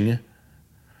squishing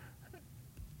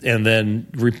and then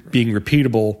being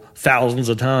repeatable thousands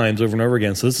of times over and over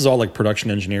again? So this is all like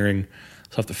production engineering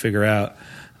stuff to figure out.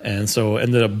 And so I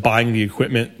ended up buying the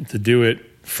equipment to do it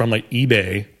from like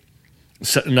eBay,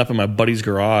 setting it up in my buddy's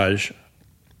garage.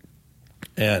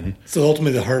 And so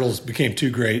ultimately the hurdles became too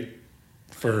great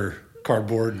for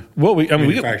cardboard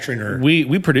manufacturing. We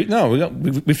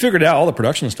figured out all the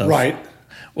production stuff. Right.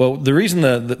 Well, the reason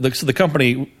the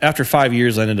company, after 5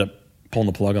 years, I ended up pulling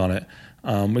the plug on it.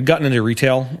 We'd gotten into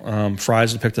retail.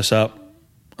 Fry's had picked us up,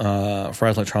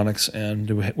 Fry's Electronics, and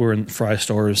we were in Fry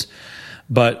stores.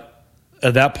 But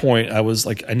at that point, I was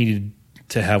like, I needed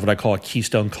to have what I call a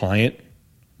keystone client.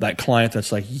 That client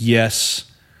that's like,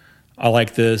 yes, I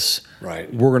like this.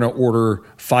 Right. We're going to order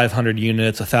 500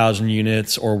 units, 1,000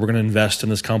 units, or we're going to invest in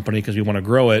this company because we want to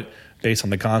grow it based on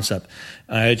the concept.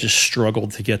 And I just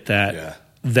struggled to get that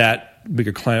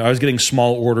bigger client. I was getting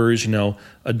small orders,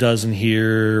 a dozen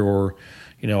here, or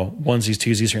onesies,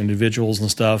 twosies for individuals and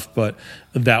stuff, but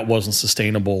that wasn't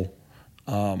sustainable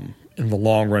in the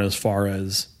long run as far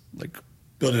as like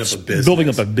building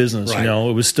up a business. Right.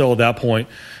 It was still at that point,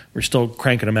 we're still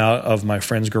cranking them out of my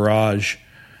friend's garage.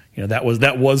 That was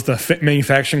the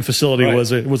manufacturing facility. Right.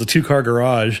 It was a 2-car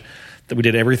garage that we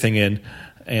did everything in,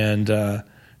 and over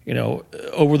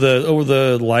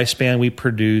the lifespan we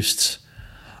produced,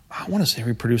 I want to say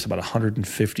we produced about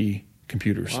 150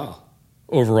 computers. Wow.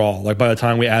 Overall, like by the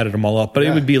time we added them all up, but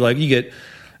it would be like you get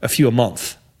a few a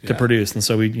month to produce, and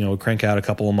so we crank out a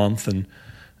couple a month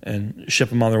and ship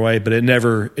them on their way, but it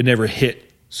never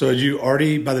hit. So had you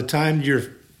already, by the time you're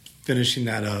finishing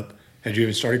that up, had you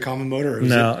even started Common Motor? Or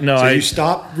No. So you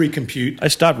stopped Recompute. I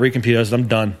stopped Recompute. I said, I'm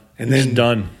done. I'm just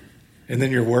done. And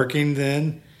then you're working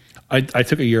then? I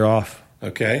took a year off.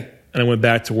 Okay. And I went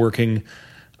back to working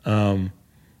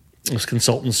this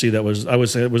consultancy that I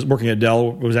was working at Dell.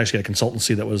 It was actually a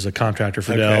consultancy that was a contractor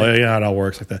for Dell. It all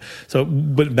works like that. So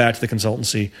went back to the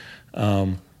consultancy,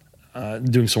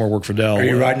 doing some more work for Dell. Are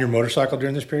you riding your motorcycle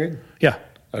during this period? Yeah.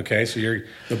 Okay, so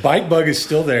the bike bug is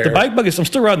still there. I'm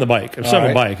still riding the bike. I'm still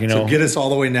on a bike, So get us all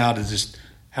the way now to just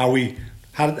how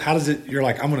does it, you're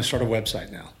like, I'm going to start a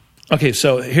website now. Okay,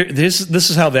 so here, this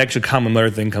is how the actual Common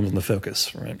Motor thing comes into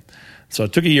focus, right? So I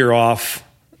took a year off,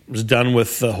 was done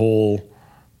with the whole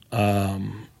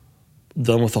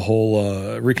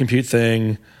Recompute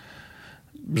thing,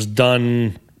 was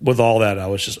done with all that. I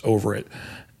was just over it.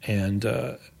 And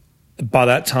by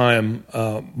that time,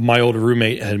 my old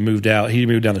roommate had moved out. He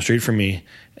moved down the street from me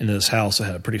into this house that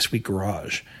had a pretty sweet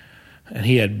garage. And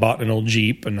he had bought an old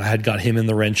Jeep, and I had got him in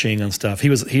the wrenching and stuff. He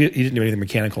didn't do anything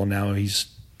mechanical, and now he's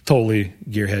totally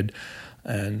gearhead.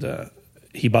 And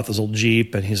he bought this old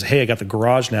Jeep, and he said, "Hey, I got the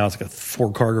garage now. It's like a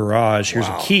 4-car garage. Here's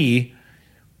a key.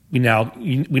 We now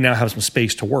have some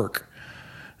space to work."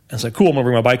 And it's like, cool, I'm going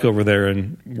to bring my bike over there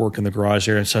and work in the garage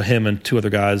there. And so him and 2 other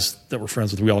guys that we're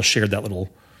friends with, we all shared that little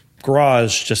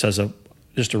garage just as a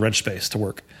wrench space to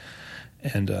work.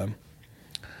 And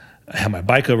I had my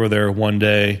bike over there one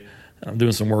day. I'm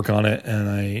doing some work on it, and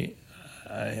I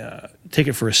take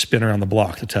it for a spin around the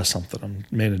block to test something.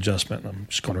 I made an adjustment, and I'm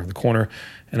just going around the corner.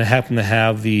 And I happen to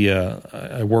have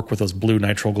I work with those blue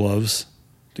nitrile gloves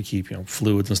to keep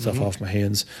fluids and stuff off my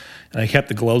hands. And I kept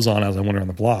the gloves on as I went around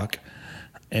the block.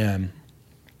 And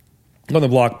I'm on the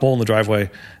block, pulling the driveway,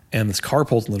 and this car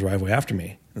pulls in the driveway after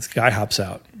me. This guy hops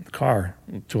out in the car,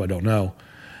 who I don't know,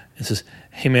 and says,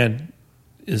 "Hey man,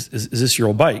 is this your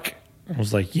old bike?" I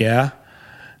was like, "Yeah."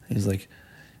 He's like,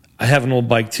 "I have an old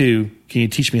bike too. Can you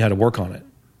teach me how to work on it?"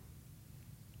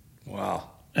 Wow.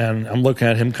 And I'm looking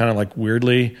at him kind of like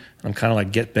weirdly, and I'm kind of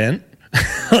like, get bent.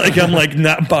 Like I'm like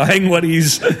not buying what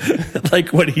he's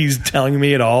telling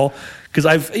me at all. Because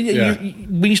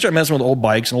when you start messing with old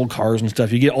bikes and old cars and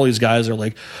stuff, you get all these guys that are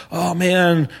like, "Oh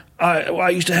man,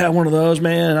 I used to have one of those,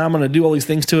 man. And I'm going to do all these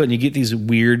things to it." And you get these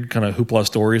weird kind of hoopla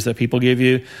stories that people give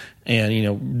you, and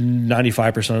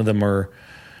 95% of them are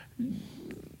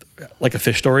like a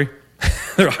fish story.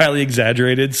 They're highly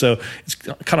exaggerated, so it's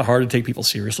kind of hard to take people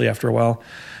seriously after a while.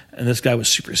 And this guy was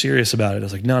super serious about it. I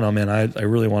was like, "No, man, I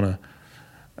really want to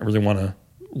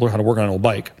learn how to work on an old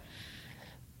bike."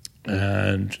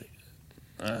 And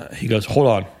he goes, "Hold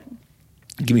on,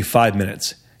 give me 5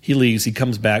 minutes." He leaves. He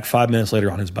comes back 5 minutes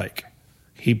later on his bike.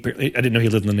 I didn't know he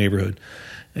lived in the neighborhood.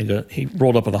 And he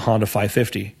rolled up with a Honda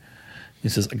 550. He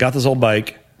says, "I got this old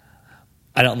bike.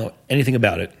 I don't know anything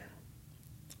about it.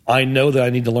 I know that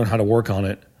I need to learn how to work on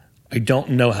it. I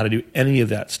don't know how to do any of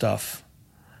that stuff.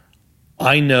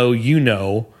 I know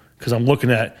because I'm looking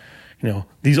at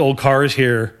these old cars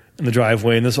here in the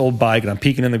driveway and this old bike, and I'm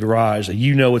peeking in the garage.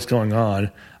 That what's going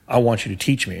on. I want you to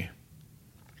teach me."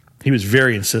 He was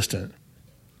very insistent.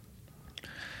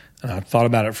 And I thought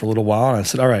about it for a little while, and I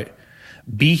said, "All right,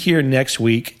 be here next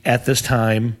week at this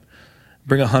time.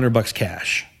 Bring $100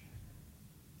 cash."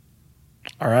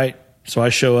 All right. So I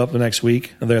show up the next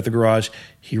week, and they're at the garage.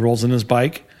 He rolls in his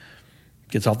bike,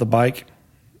 gets off the bike,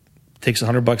 takes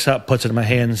 $100 out, puts it in my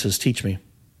hand, and says, "Teach me." I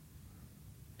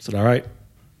said, "All right."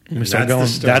 And we started going.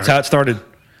 That's how it started.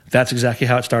 That's exactly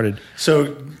how it started.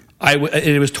 So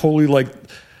it was totally like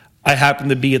I happened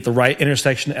to be at the right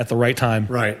intersection at the right time.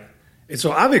 Right. And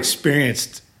so I've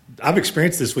experienced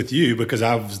this with you because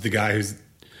I was the guy who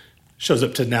shows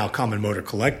up to now Common Motor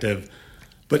Collective.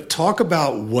 But talk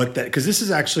about because this is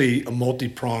actually a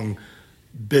multi-pronged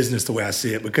business the way I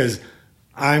see it, because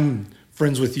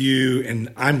friends with you,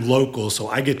 and I'm local, so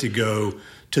I get to go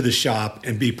to the shop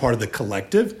and be part of the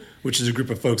collective, which is a group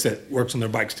of folks that works on their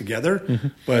bikes together. Mm-hmm.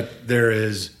 But there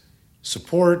is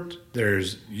support,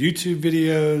 there's YouTube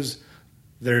videos,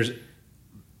 there's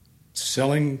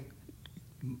selling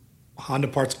Honda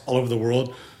parts all over the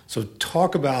world. So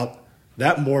talk about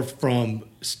that more from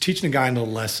teaching a guy in a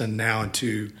lesson now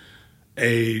into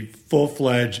a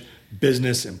full-fledged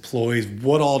business employees.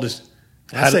 What all does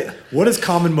what is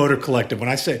Common Motor Collective? When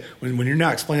I say when you're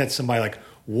now explaining that to somebody, like,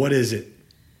 what is it?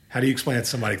 How do you explain that to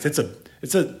somebody?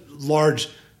 It's a large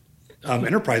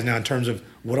enterprise now in terms of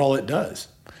what all it does,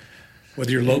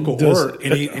 whether you're local or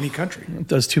any country. It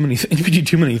does too many things. You can do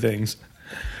too many things.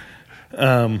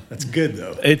 That's good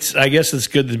though. I guess it's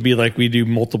good to be like we do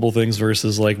multiple things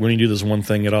versus like when you do this one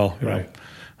thing at all. Right.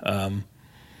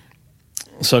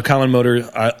 So Common Motor,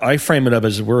 I frame it up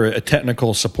as we're a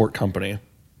technical support company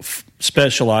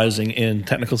specializing in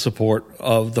technical support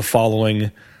of the following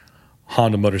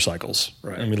Honda motorcycles.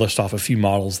 Right. And we list off a few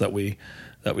models that we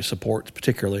support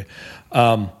particularly.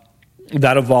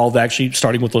 That evolved actually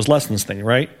starting with those lessons thing,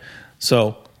 right?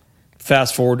 So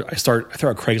fast forward, I throw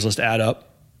a Craigslist ad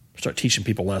up, start teaching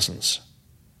people lessons,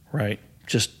 right?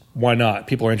 Just why not?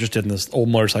 People are interested in this old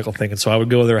motorcycle thing. And so I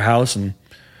would go to their house and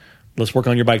let's work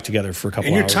on your bike together for a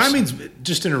couple hours. And your timing's,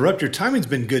 just to interrupt, your timing's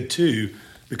been good too,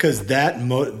 because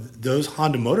those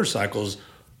Honda motorcycles,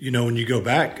 when you go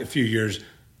back a few years,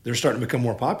 they're starting to become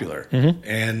more popular. Mm-hmm.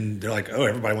 And they're like, oh,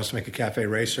 everybody wants to make a cafe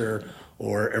racer,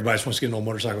 or everybody just wants to get an old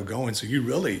motorcycle going. So you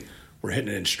really were hitting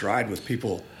it in stride with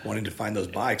people wanting to find those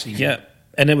bikes. Yeah.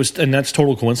 And that's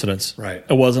total coincidence. Right.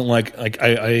 It wasn't like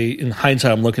I in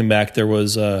hindsight, I'm looking back, there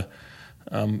was,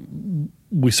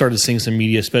 we started seeing some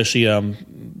media, especially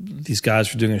these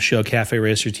guys were doing a show, Cafe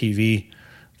Racer TV,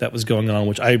 that was going on,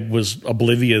 which I was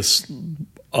oblivious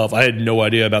of. I had no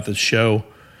idea about this show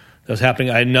that was happening.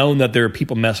 I had known that there were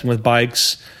people messing with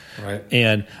bikes. Right.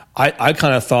 And I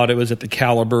kind of thought it was at the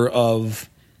caliber of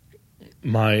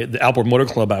the Outboard Motor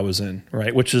Club I was in,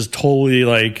 right? Which is totally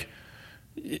like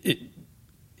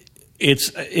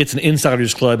it's an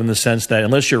insiders club in the sense that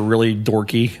unless you're really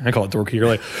dorky, I call it dorky, you're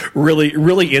like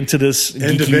really into this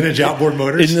into vintage outboard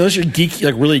motors. Unless you're geeky,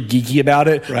 like really geeky about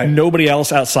it, right. Nobody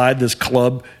else outside this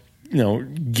club,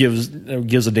 gives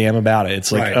a damn about it.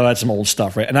 It's like, right. Oh, that's some old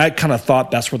stuff, right? And I kind of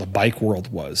thought that's where the bike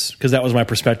world was, because that was my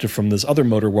perspective from this other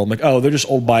motor world. I'm like, oh, they're just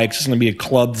old bikes. It's going to be a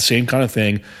club, the same kind of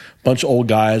thing. Bunch of old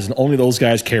guys, and only those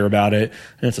guys care about it.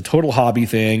 And it's a total hobby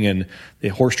thing, and they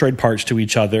horse trade parts to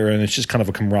each other, and it's just kind of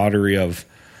a camaraderie of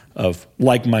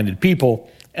like-minded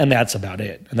people, and that's about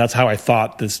it. And that's how I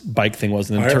thought this bike thing was.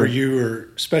 However, you were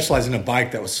specializing in a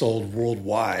bike that was sold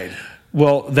worldwide.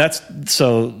 Well,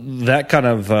 that kind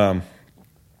of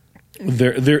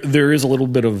there is a little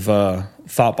bit of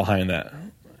thought behind that.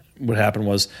 What happened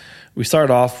was we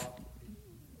started off.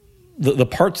 The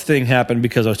parts thing happened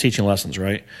because I was teaching lessons,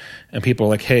 right? And people are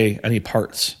like, "Hey, I need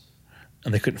parts,"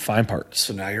 and they couldn't find parts.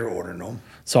 So now you're ordering them.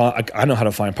 So I know how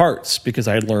to find parts because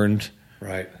I had learned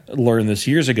this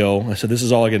years ago. I said, "This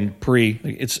is all again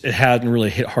it hadn't really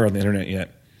hit hard on the internet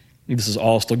yet. This is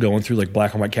all still going through like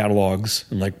black and white catalogs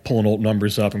and like pulling old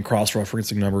numbers up and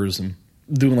cross-referencing numbers and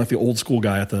doing like the old school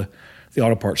guy at the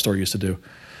auto parts store used to do,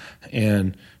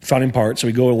 and finding parts. So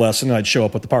we go to a lesson, and I'd show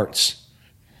up with the parts.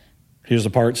 Here's the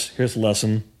parts. Here's the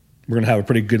lesson. We're going to have a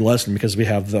pretty good lesson because we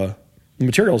have the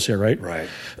materials here, right? Right.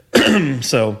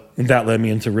 So that led me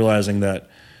into realizing that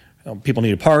people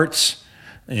needed parts,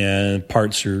 and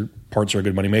parts are a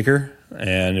good moneymaker.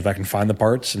 And if I can find the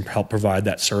parts and help provide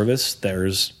that service,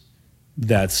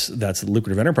 that's a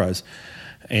lucrative enterprise.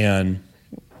 And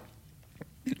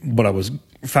what I was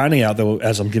finding out, though,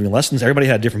 as I'm giving lessons, everybody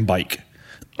had a different bike.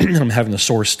 And I'm having to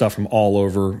source stuff from all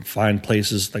over, find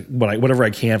places, like whatever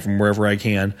I can from wherever I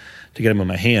can to get them in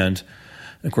my hand.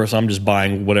 And of course, I'm just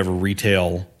buying whatever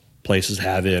retail places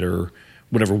have it, or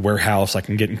whatever warehouse I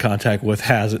can get in contact with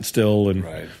has it still and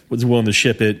was willing to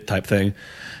ship it, type thing.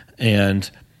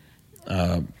 And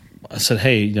I said,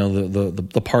 hey,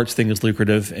 the parts thing is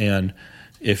lucrative, and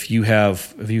if you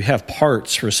have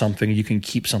parts for something, you can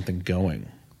keep something going.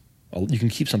 You can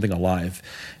keep something alive,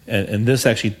 and this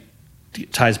actually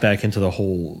ties back into the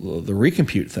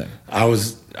recompute thing. I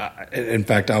was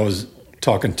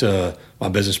talking to my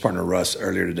business partner Russ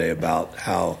earlier today about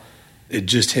how it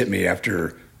just hit me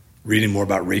after reading more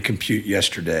about recompute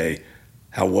yesterday,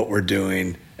 how what we're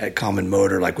doing at Common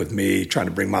Motor, like with me trying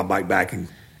to bring my bike back, and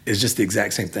is just the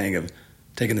exact same thing of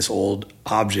taking this old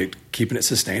object, keeping it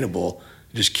sustainable,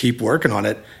 just keep working on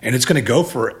it, and it's going to go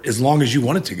for as long as you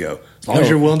want it to go, as long as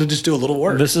you're willing to just do a little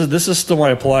work. This is still my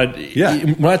applied. Yeah.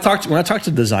 When I talk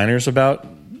to designers about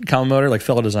Common Motor, like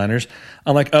fellow designers.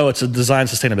 I'm like, oh, it's a design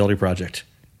sustainability project.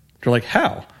 They're like,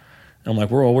 how? And I'm like,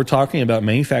 we're talking about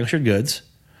manufactured goods,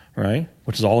 right?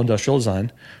 Which is all industrial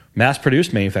design,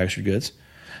 mass-produced manufactured goods.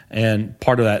 And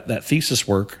part of that thesis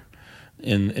work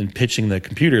in pitching the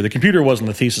computer wasn't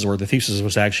the thesis work. The thesis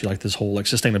was actually like this whole like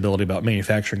sustainability about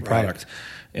manufacturing product,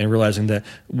 and realizing that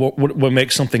what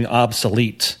makes something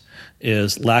obsolete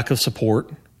is lack of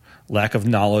support, lack of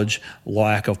knowledge,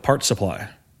 lack of part supply.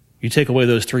 You take away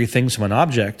those three things from an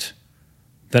object,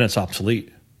 then it's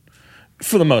obsolete.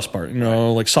 For the most part,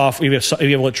 like software. If you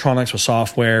have electronics with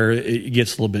software, it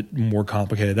gets a little bit more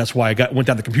complicated. That's why I went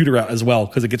down the computer route as well,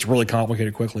 because it gets really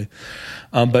complicated quickly.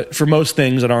 But for most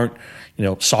things that aren't,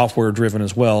 software driven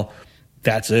as well,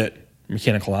 that's it.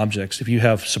 Mechanical objects. If you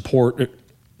have support,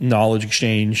 knowledge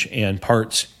exchange, and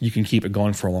parts, you can keep it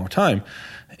going for a long time.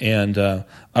 And I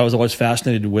was always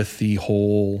fascinated with the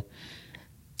whole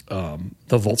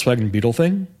the Volkswagen Beetle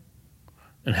thing,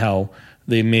 and how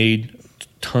they made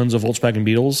tons of Volkswagen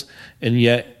Beetles, and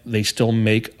yet they still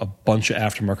make a bunch of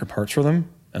aftermarket parts for them,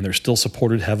 and they're still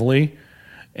supported heavily,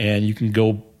 and you can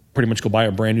pretty much go buy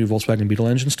a brand new Volkswagen Beetle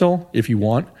engine still if you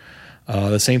want.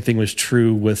 The same thing was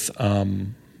true with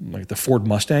like the Ford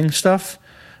Mustang stuff.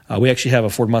 We actually have a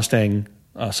Ford Mustang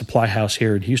supply house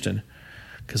here in Houston,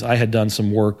 because I had done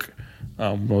some work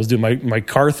when I was doing my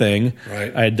car thing.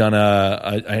 Right.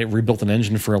 I rebuilt an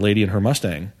engine for a lady in her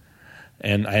Mustang.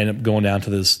 And I ended up going down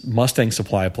to this Mustang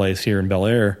supply place here in Bel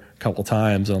Air a couple of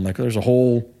times. And I'm like, there's a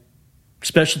whole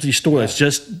specialty store that's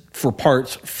just for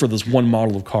parts for this one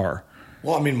model of car.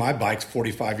 Well, I mean, my bike's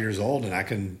 45 years old, and I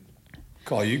can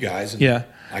call you guys, and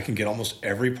I can get almost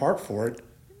every part for it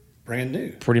brand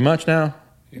new. Pretty much now.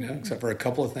 Except for a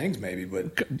couple of things maybe.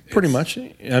 But pretty much.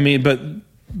 I mean, but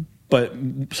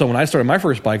so when I started my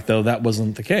first bike, though, that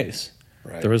wasn't the case.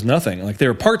 Right. There was nothing. Like, there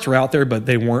were parts were out there, but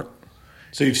they weren't.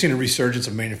 So you've seen a resurgence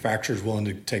of manufacturers willing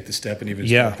to take the step and even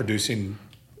start producing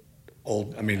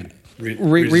old. I mean,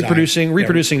 reproducing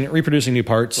new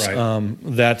parts. Right.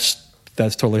 That's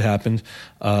totally happened.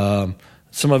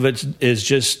 Some of it is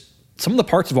just some of the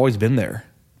parts have always been there.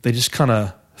 They just kind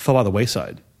of fell by the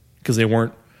wayside because they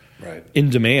weren't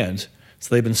in demand.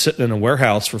 So they've been sitting in a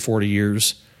warehouse for 40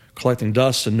 years collecting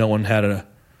dust, and no one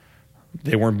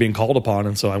they weren't being called upon.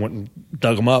 And so I went and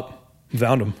dug them up.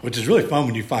 Found them. Which is really fun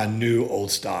when you find new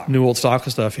old stock. New old stock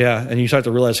and stuff, yeah. And you start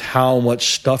to realize how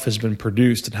much stuff has been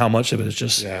produced and how much of it is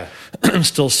just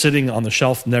still sitting on the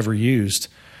shelf, never used.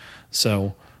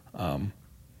 So,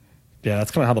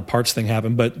 that's kind of how the parts thing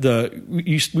happened. But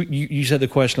you said the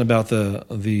question about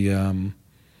the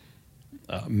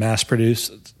mass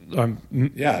produced,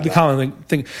 the common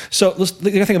thing. So let's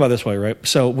think about it this way, right?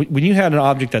 So when you had an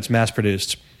object that's mass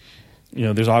produced,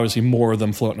 there's obviously more of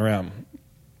them floating around.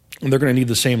 And they're going to need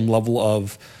the same level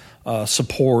of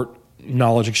support,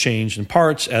 knowledge exchange, and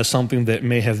parts as something that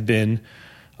may have been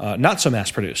not so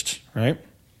mass-produced, right?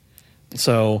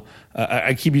 So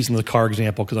I keep using the car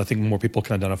example because I think more people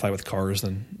can identify with cars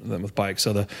than with bikes.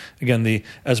 So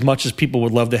as much as people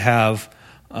would love to have,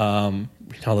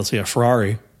 let's say a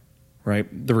Ferrari, right?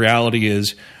 The reality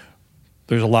is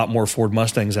there's a lot more Ford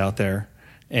Mustangs out there,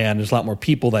 and there's a lot more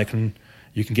people that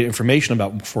you can get information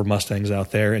about Ford Mustangs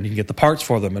out there, and you can get the parts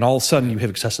for them, and all of a sudden you have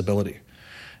accessibility.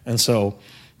 And so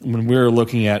when we were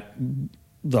looking at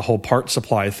the whole part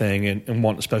supply thing and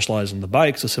wanting to specialize in the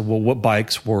bikes, I said, well, what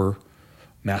bikes were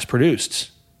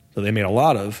mass-produced that they made a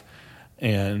lot of?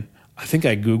 And I think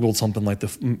I Googled something like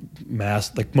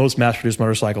most mass-produced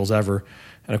motorcycles ever,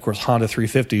 and of course Honda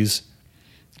 350s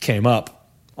came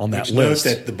up on that list.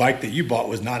 Note that the bike that you bought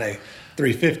was not a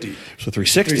 350. So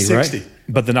 360, right?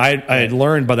 But then I had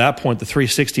learned by that point the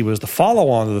 360 was the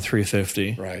follow-on to the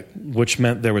 350, right? Which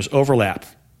meant there was overlap.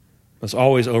 There's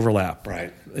always overlap,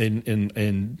 right?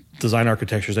 In design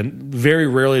architectures, and very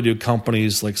rarely do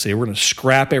companies say we're going to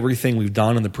scrap everything we've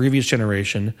done in the previous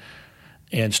generation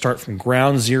and start from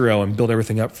ground zero and build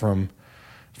everything up from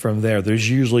there. There's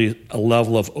usually a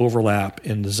level of overlap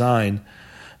in design,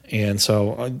 and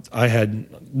so I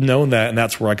had known that, and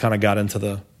that's where I kind of got into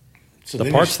the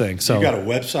parts thing. So you got a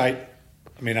website.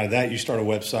 I mean, out of that, you start a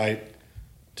website.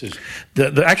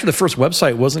 Actually, the first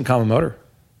website wasn't Common Motor.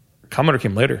 Common Motor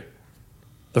came later.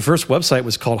 The first website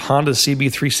was called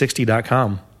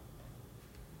HondaCB360.com.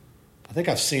 I think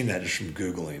I've seen that just from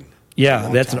Googling. Yeah,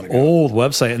 that's an old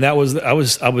website, and that was I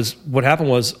was. What happened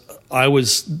was I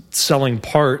was selling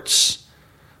parts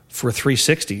for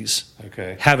 360s.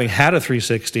 Okay. Having had a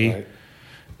 360, right.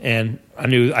 And I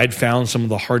knew I'd found some of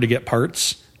the hard to get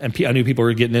parts, and I knew people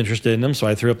were getting interested in them, so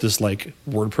I threw up this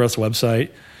WordPress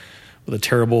website with a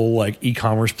terrible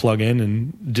e-commerce plugin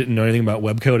and didn't know anything about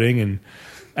web coding, and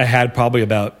I had probably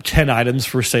about 10 items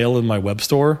for sale in my web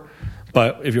store.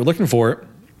 But if you're looking for it,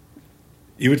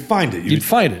 you would find it. You'd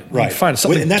find it. Right. You'd find it.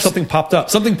 Something popped up.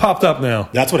 Something popped up now.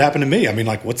 That's what happened to me. I mean,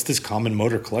 like, what's this Common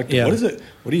Motor Collective? Yeah. What is it?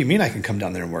 What do you mean I can come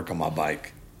down there and work on my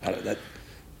bike? I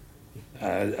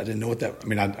didn't know what that. I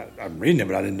mean, I'm reading it,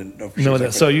 but I didn't know. For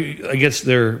sure. So I guess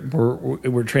we're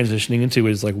transitioning into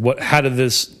is like what? How did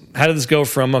this go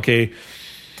from like a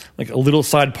little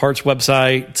side parts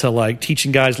website to like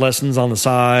teaching guys lessons on the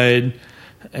side,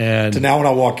 and to now when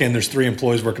I walk in, there's 3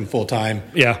 employees working full time.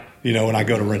 Yeah. You know, when I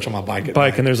go to wrench on my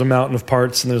bike and there's a mountain of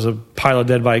parts and there's a pile of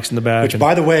dead bikes in the back. Which,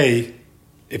 by the way,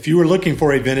 if you were looking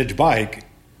for a vintage bike,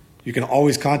 you can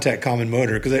always contact Common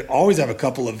Motor because they always have a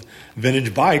couple of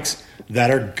vintage bikes that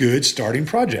are good starting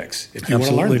projects if you want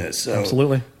to learn this. So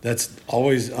absolutely. That's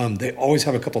always they always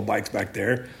have a couple of bikes back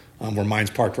there where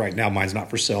mine's parked right now. Mine's not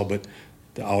for sale, but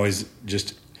they always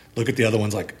just look at the other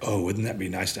ones like, oh, wouldn't that be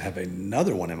nice to have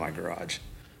another one in my garage?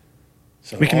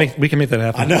 So we can make that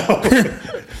happen. I know.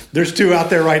 There's 2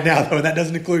 out there right now, though, and that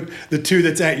doesn't include the 2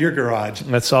 that's at your garage.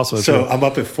 That's also so true. I'm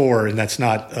up at 4, and that's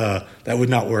not that would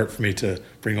not work for me to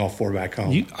bring all 4 back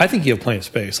home. I think you have plenty of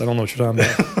space. I don't know what you're talking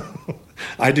about.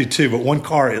 I do too, but one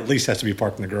car at least has to be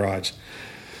parked in the garage.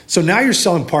 So now you're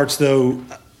selling parts, though.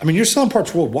 I mean, you're selling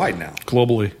parts worldwide now.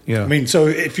 Globally, yeah. I mean, so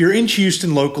if you're in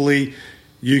Houston locally,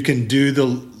 you can do the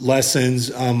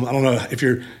lessons. I don't know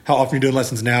how often you're doing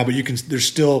lessons now, but you can. There's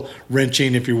still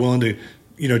wrenching if you're willing to,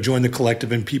 join the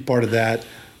collective and be part of that.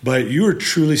 But you are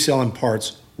truly selling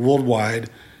parts worldwide.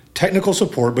 Technical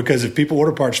support, because if people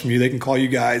order parts from you, they can call you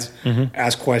guys,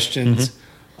 ask questions.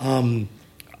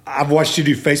 I've watched you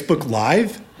do Facebook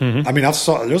Live. I mean,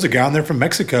 there was a guy on there from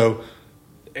Mexico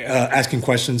asking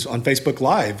questions on Facebook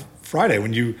Live Friday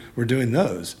when you were doing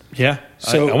those. Yeah.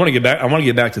 So I want to get back. I want to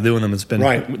get back to doing them. It's been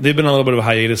They've been a little bit of a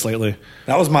hiatus lately.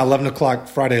 That was my 11 o'clock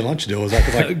Friday lunch deal. Was that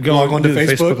because I log on to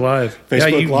Facebook Live?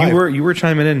 Facebook Live. You were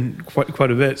chiming in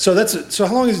quite a bit. So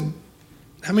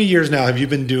how many years now have you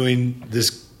been doing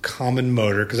this Common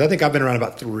Motor? Because I think I've been around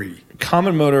about 3.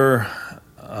 Common Motor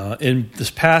in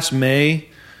this past May,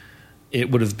 it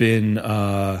would have been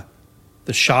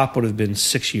the shop would have been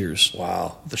 6 years.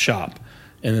 Wow. The shop.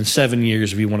 And then 7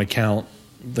 years if you want to count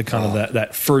the kind of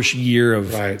that first year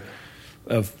of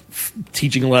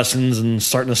teaching lessons and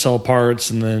starting to sell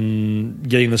parts and then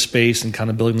getting the space and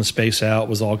kind of building the space out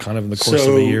was all kind of in the course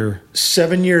of a year.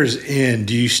 7 years in,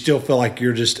 do you still feel like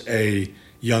you're just a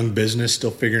young business still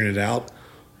figuring it out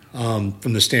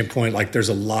from the standpoint like there's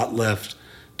a lot left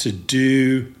to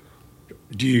do?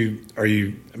 Do you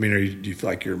feel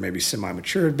like you're maybe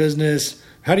semi-mature business?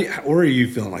 Where are you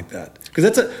feeling like that?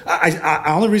 Because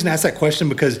I only reason I ask that question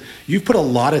because you've put a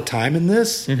lot of time in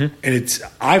this, and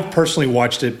I've personally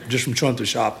watched it just from showing up the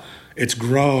shop. It's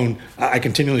grown. I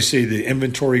continually see the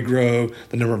inventory grow,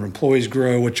 the number of employees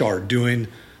grow, what y'all are doing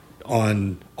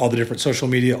on all the different social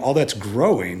media. All that's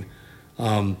growing,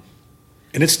 and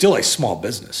it's still a small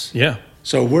business. Yeah.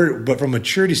 So but from a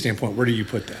maturity standpoint, where do you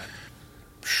put that?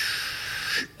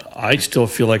 I still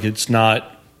feel like it's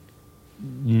not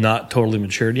totally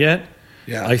matured yet.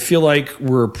 Yeah. I feel like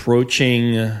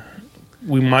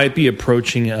we might be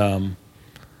approaching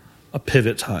a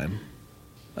pivot time,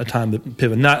 a time to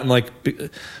pivot. Not like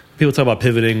people talk about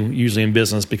pivoting usually in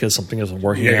business because something isn't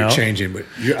working out. Yeah, you're changing, but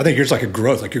I think yours like a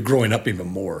growth, like you're growing up even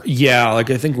more. Yeah, like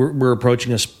I think we're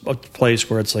approaching a place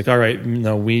where it's like, all right,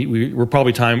 we're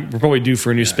probably due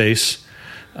for a new space.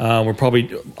 We're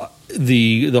probably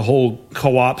the whole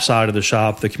co-op side of the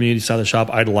shop, the community side of the shop,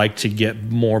 I'd like to get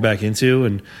more back into,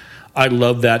 and I'd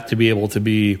love that to be able to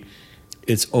be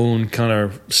its own kind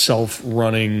of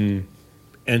self-running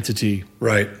entity.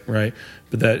 Right.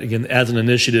 But that, again, as an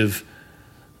initiative,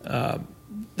 that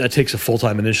takes a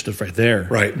full-time initiative right there.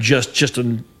 Right. Just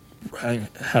in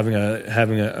having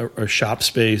a shop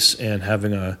space and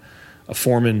having a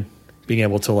foreman being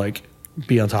able to like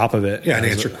be on top of it. Yeah, and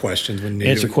answer questions when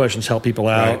needed. Answer questions, help people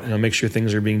out, make sure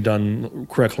things are being done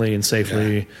correctly and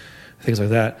safely, things like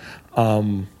that.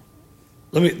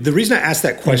 The reason I asked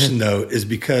that question though is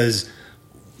because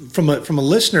from a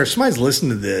listener, if somebody's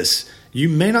listening to this, you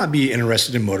may not be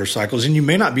interested in motorcycles and you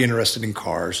may not be interested in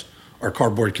cars or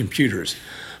cardboard computers.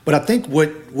 But I think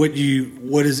what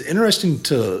is interesting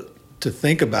to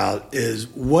think about is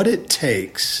what it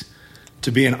takes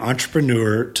to be an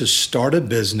entrepreneur, to start a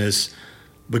business,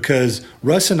 because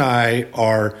Russ and I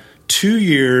are 2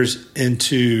 years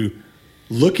into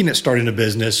looking at starting a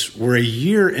business. We're a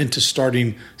year into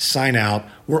starting Sign Out.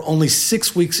 We're only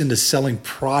 6 weeks into selling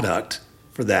product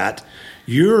for that.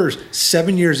 You're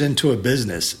 7 years into a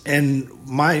business. And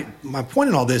my point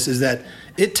in all this is that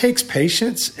it takes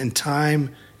patience and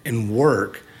time and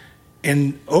work.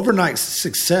 And overnight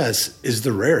success is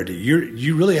the rarity.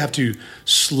 You really have to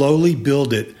slowly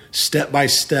build it step by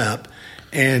step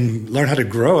and learn how to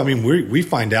grow. I mean, we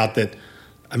find out that,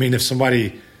 I mean, if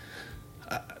somebody,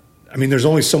 I mean, there's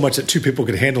only so much that two people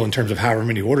could handle in terms of however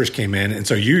many orders came in. And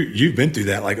so you've been through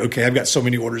that. Like, okay, I've got so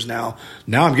many orders now.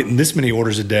 Now I'm getting this many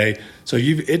orders a day. So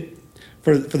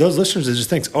for those listeners that just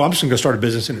thinks, oh, I'm just going to go start a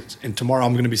business and tomorrow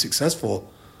I'm going to be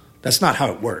successful. That's not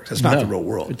how it works. That's not the real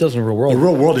world. It doesn't in the real world. The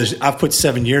real world is I've put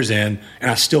 7 years in, and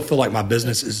I still feel like my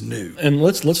business is new. And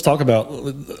let's talk about.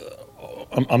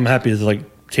 I'm happy to like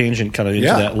tangent kind of into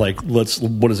that. Like, what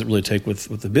does it really take with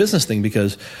the business thing?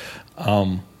 Because,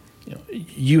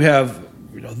 you have.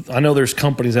 I know there's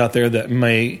companies out there that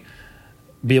may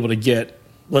be able to get,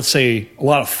 let's say, a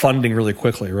lot of funding really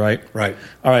quickly, right? Right.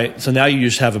 All right. So now you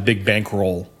just have a big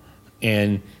bankroll,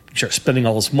 and you start spending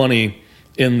all this money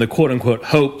in the quote unquote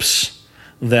hopes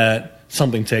that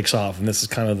something takes off. And this is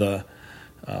kind of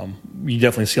you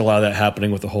definitely see a lot of that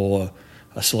happening with the whole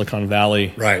Silicon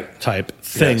Valley type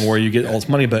thing where you get all this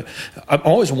money. But I'm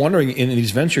always wondering in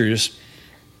these ventures,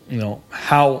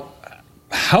 how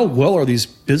well are these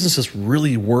businesses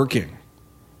really working?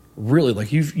 Really,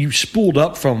 like you've spooled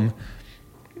up from,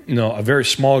 a very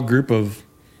small group of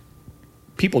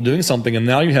people doing something, and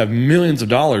now you have millions of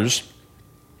dollars.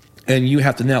 And you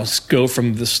have to now go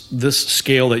from this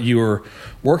scale that you were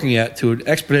working at to an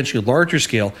exponentially larger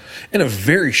scale in a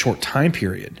very short time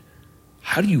period.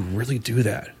 How do you really do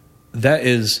that? That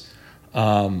is,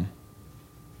 I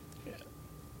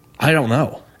don't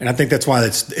know. And I think that's why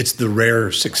it's the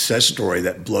rare success story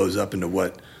that blows up into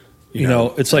what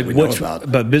it's like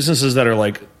but businesses that are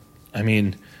like,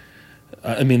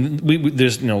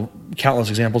 there's countless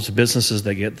examples of businesses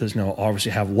that get this,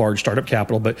 obviously have large startup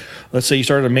capital. But let's say you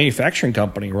started a manufacturing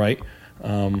company, right?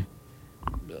 I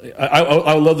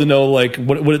would love to know like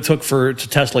what it took to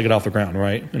Tesla get off the ground,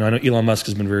 right? I know Elon Musk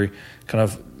has been very kind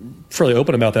of fairly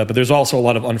open about that, but there's also a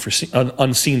lot of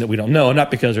unseen that we don't know,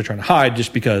 not because they're trying to hide,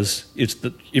 just because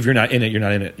if you're not in it, you're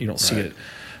not in it. You don't see it.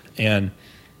 And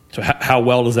so how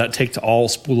well does that take to all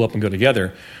spool up and go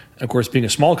together? And of course, being a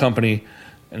small company,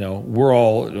 we're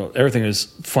all everything is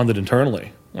funded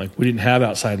internally. Like we didn't have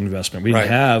outside investment. We didn't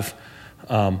have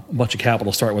a bunch of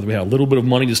capital to start with. We had a little bit of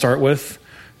money to start with,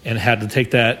 and had to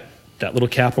take that little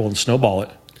capital and snowball it.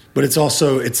 But it's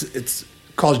also it's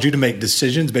caused you to make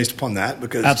decisions based upon that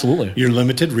because absolutely you're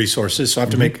limited resources. So I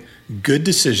have to make good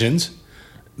decisions,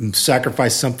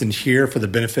 sacrifice something here for the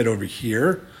benefit over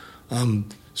here.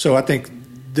 So I think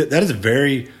that is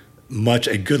very much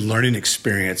a good learning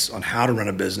experience on how to run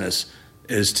a business.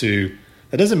 That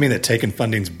doesn't mean that taking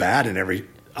funding is bad in every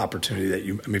opportunity that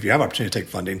if you have opportunity to take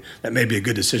funding, that may be a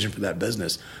good decision for that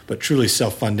business, but truly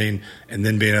self-funding and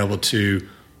then being able to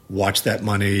watch that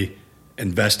money,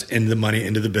 invest in the money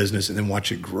into the business and then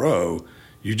watch it grow.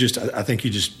 I think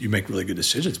you make really good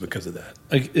decisions because of that.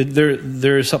 Like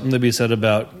there is something to be said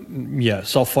about,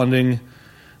 self-funding,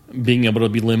 being able to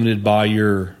be limited by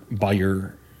your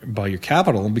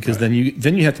capital, because then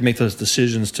you have to make those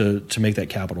decisions to make that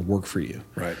capital work for you.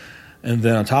 Right. And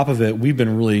then on top of it, we've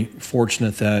been really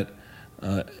fortunate that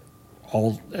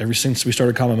ever since we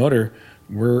started Common Motor,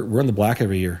 we're in the black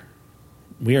every year.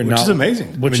 We are which is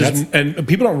amazing. And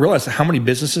people don't realize how many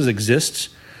businesses exist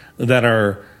that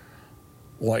are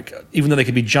like, even though they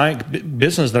could be giant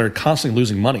businesses that are constantly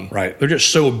losing money. Right. They're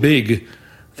just so big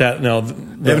that they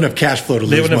have enough cash flow to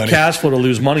lose money. They have enough cash flow to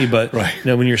lose money, but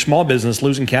when you're a small business,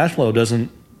 losing cash flow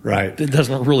doesn't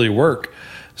really work.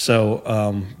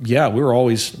 So we were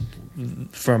always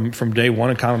from day one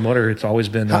in Common Motor. It's always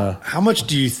been. How much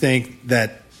do you think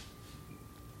that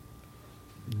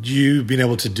you being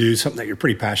able to do something that you're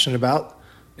pretty passionate about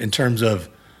in terms of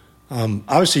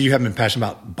obviously you haven't been passionate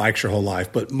about bikes your whole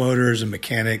life, but motors and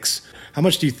mechanics. How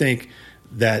much do you think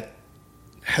that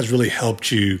has really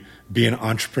helped you be an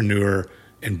entrepreneur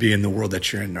and be in the world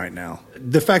that you're in right now?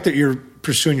 The fact that you're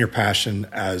pursuing your passion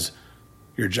as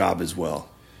your job as well.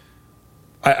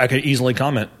 I could easily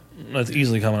comment.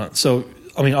 So,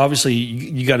 obviously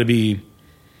you got to be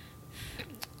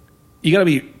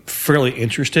fairly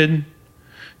interested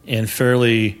and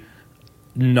fairly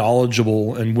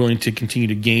knowledgeable and willing to continue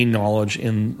to gain knowledge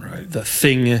in the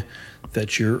thing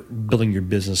that you're building your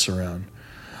business around.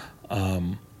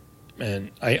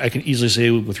 And I can easily say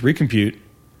with Recompute,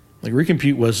 like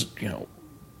Recompute was,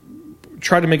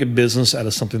 try to make a business out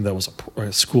of something that was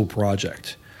a school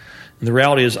project. And the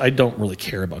reality is I don't really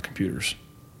care about computers.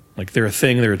 Like they're a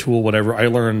thing, they're a tool, whatever. I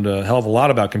learned a hell of a lot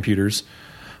about computers.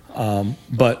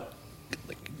 But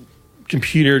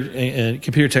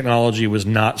computer technology was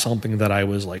not something that I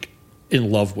was like in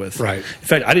love with. Right. In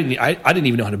fact, I didn't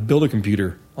even know how to build a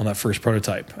computer on that first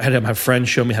prototype. I had to have my friend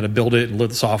show me how to build it and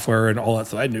load the software and all that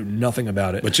stuff. I knew nothing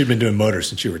about it. But you've been doing motors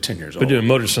since you were 10 years old. Been doing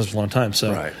motors since a long time.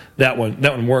 So that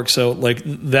one worked. So like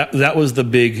that was the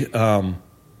big,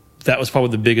 that was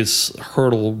probably the biggest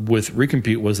hurdle with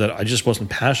Recompute, was that I just wasn't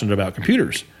passionate about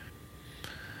computers.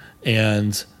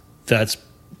 And that's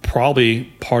probably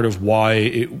part of why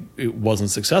it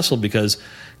wasn't successful, because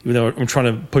even though I'm trying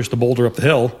to push the boulder up the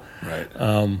hill,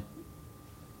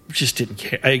 just didn't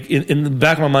care. In the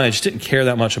back of my mind, I just didn't care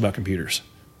that much about computers.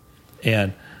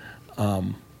 And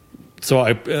so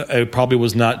I probably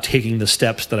was not taking the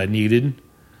steps that I needed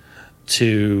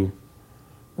to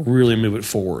really move it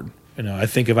forward. You know, I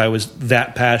think if I was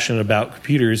that passionate about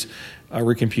computers,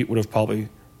 Recompute would have probably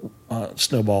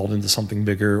snowballed into something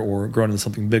bigger or grown into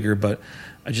something bigger, but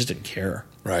I just didn't care.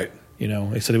 Right. You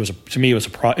know, I said it was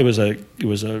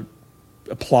a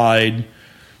applied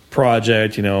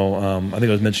project. You know, I think I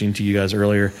was mentioning to you guys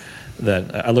earlier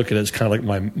that I look at it as kind of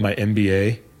like my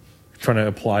MBA, trying to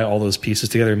apply all those pieces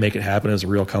together and make it happen as a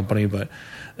real company. But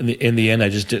in the end, I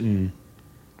just didn't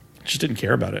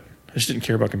care about it. I just didn't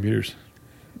care about computers.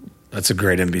 That's a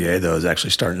great MBA, though, is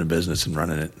actually starting a business and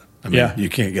running it. I mean, you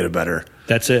can't get a better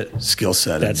skill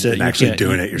set than actually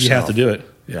doing it yourself. You have to do it.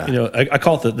 Yeah. You know, I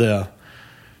call it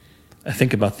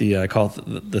I call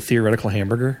it the theoretical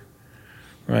hamburger,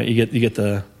 right? You can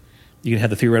have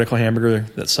the theoretical hamburger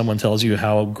that someone tells you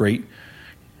how great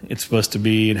it's supposed to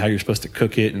be and how you're supposed to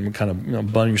cook it and what kind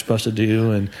of bun you're supposed to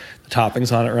do and the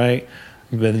toppings on it, right?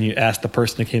 But then you ask the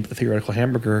person who came up with the theoretical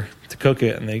hamburger to cook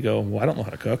it, and they go, "Well, I don't know how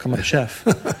to cook. I'm not a chef."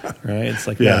 Right? It's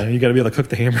like, you got to be able to cook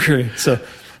the hamburger. So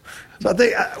I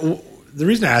think the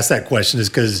reason I asked that question is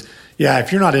because,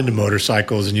 if you're not into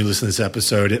motorcycles and you listen to this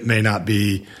episode, it may not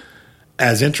be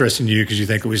as interesting to you because you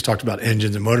think we just talked about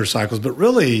engines and motorcycles. But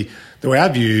really, the way I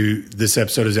view this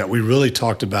episode is that we really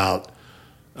talked about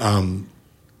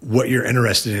what you're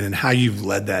interested in and how you've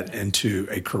led that into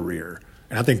a career.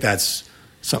 And I think that's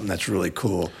something that's really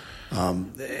cool.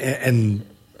 And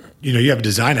you know, you have a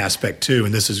design aspect too,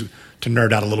 and this is to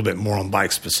nerd out a little bit more on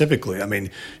bikes specifically. I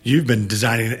mean, you've been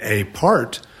designing a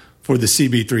part for the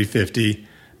CB350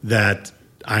 that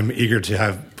I'm eager to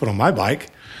have put on my bike.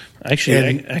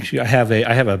 Actually, I have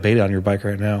a beta on your bike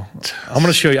right now. I'm going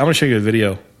to show you a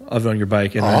video of it on your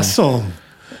bike. And awesome.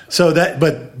 So that,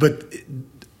 but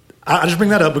I just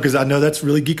bring that up because I know that's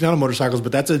really geeking out on motorcycles,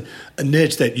 but that's a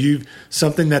niche that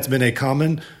something that's been a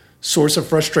common source of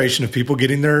frustration of people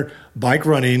getting their bike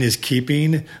running is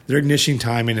keeping their ignition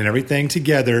timing and everything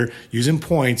together using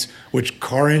points, which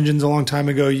car engines a long time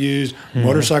ago used,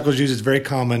 motorcycles use. It's very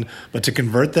common, but to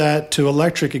convert that to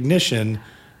electric ignition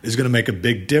is going to make a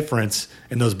big difference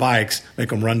in those bikes, make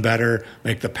them run better,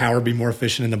 make the power be more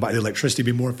efficient and the electricity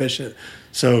be more efficient.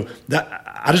 So that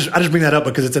I just bring that up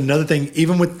because it's another thing.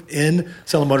 Even within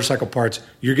selling motorcycle parts,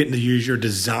 you're getting to use your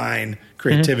design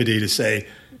creativity to say,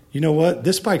 you know what,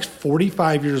 this bike's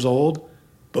 45 years old,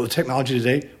 but with technology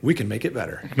today, we can make it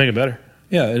better. Make it better.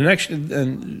 Yeah, and actually,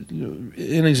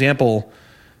 an example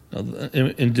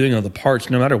in doing the parts,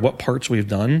 no matter what parts we've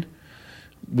done,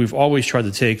 we've always tried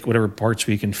to take whatever parts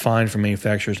we can find from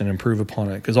manufacturers and improve upon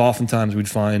it. Because oftentimes we'd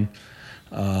find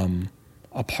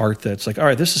a part that's like, all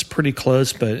right, this is pretty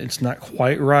close, but it's not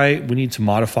quite right. We need to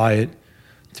modify it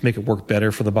to make it work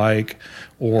better for the bike.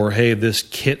 Or, hey, this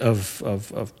kit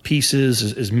of pieces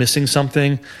is missing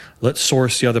something. Let's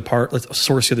source the other part. Let's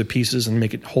source the other pieces and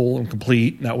make it whole and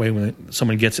complete. That way when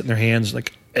someone gets it in their hands,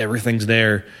 like everything's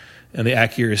there. And the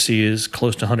accuracy is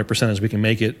close to 100% as we can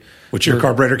make it. Which your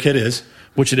carburetor kit is.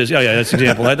 Which it is. Yeah, that's an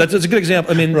example. That's a good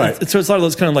example. I mean, so it's a lot of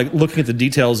those kind of like looking at the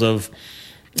details of,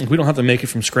 we don't have to make it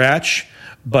from scratch,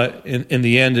 but in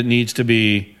the end, it needs to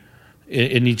be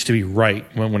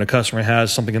right. When a customer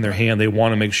has something in their hand, they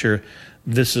want to make sure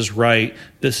this is right,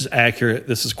 this is accurate,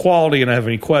 this is quality, and I have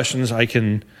any questions, I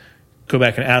can go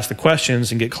back and ask the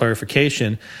questions and get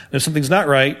clarification. And if something's not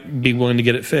right, be willing to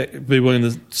get it fixed. Be willing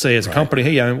to say as a company,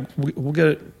 hey, we'll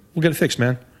get it fixed,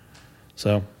 man.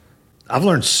 So I've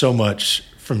learned so much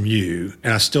from you,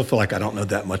 and I still feel like I don't know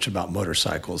that much about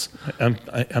motorcycles.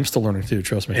 I'm still learning too,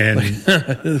 trust me.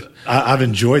 And I've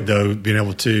enjoyed, though, being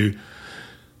able to,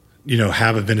 you know,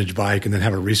 have a vintage bike and then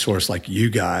have a resource like you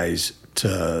guys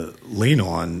to lean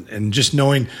on. And just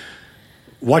knowing,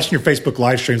 watching your Facebook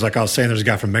live streams, like I was saying, there's a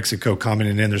guy from Mexico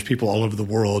commenting in. There's people all over the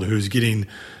world who's getting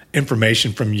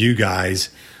information from you guys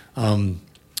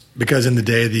because in the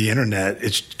day of the internet,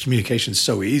 communication's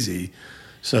so easy.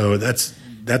 So that's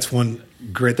one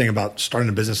great thing about starting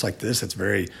a business like this that's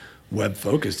very web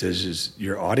focused is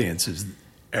your audience is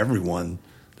everyone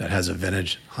that has a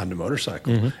vintage Honda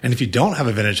motorcycle. And if you don't have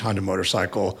a vintage Honda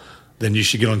motorcycle, then you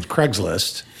should get on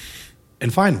Craigslist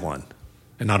and find one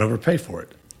and not overpay for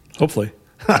it. Hopefully.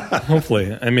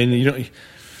 Hopefully. I mean, you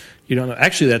don't know.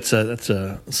 Actually, that's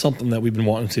something that we've been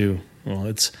wanting to.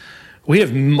 Well, we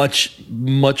have much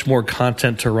more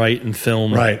content to write and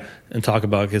film, right, and talk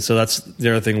about. So that's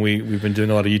the other thing we've been doing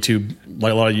a lot of YouTube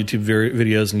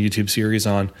videos and YouTube series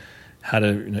on how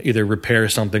to either repair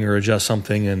something or adjust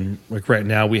something. And like right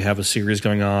now, we have a series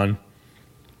going on,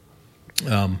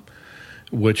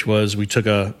 which was we took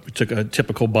a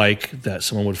typical bike that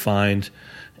someone would find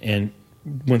and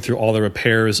went through all the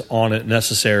repairs on it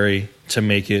necessary to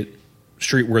make it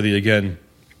street worthy again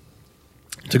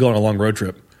to go on a long road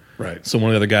trip. Right. So one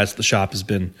of the other guys at the shop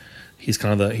he's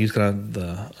kind of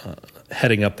the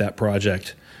heading up that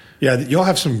project. Yeah, you'll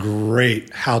have some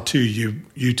great how-to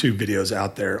YouTube videos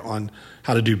out there on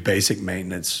how to do basic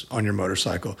maintenance on your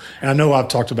motorcycle. And I know I've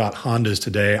talked about Hondas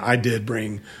today. I did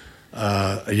bring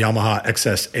a Yamaha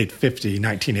XS 850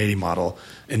 1980 model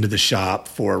into the shop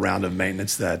for a round of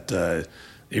maintenance that,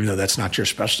 even though that's not your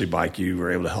specialty bike, you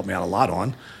were able to help me out a lot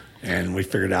on. And we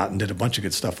figured out and did a bunch of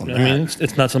good stuff on that. I mean,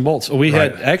 it's nuts and bolts. We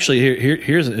had actually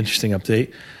here's an interesting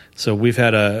update. So we've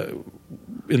had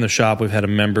in the shop we've had a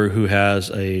member who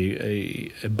has a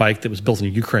bike that was built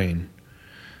in Ukraine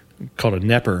called a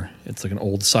Nepper. It's like an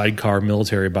old sidecar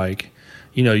military bike.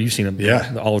 You've seen it,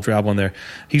 the olive drab one there.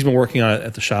 He's been working on it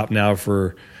at the shop now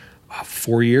for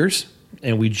 4 years,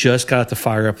 and we just got it to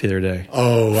fire up the other day.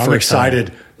 Oh, I'm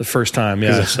excited! The first time,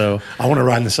 yeah. So I want to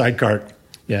ride in the sidecar.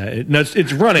 Yeah,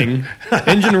 it's running.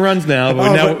 Engine runs now,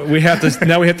 but we have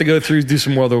to go through do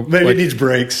some more of the. Maybe it needs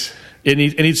brakes. It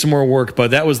needs some more work, but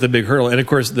that was the big hurdle. And of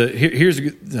course,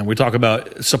 we talk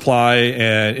about supply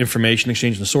and information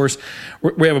exchange and the source.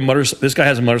 We have this guy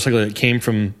has a motorcycle that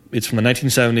it's from the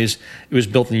 1970s. It was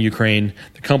built in Ukraine.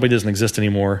 The company doesn't exist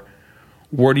anymore.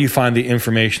 Where do you find the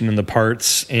information and the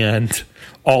parts and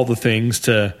all the things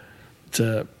to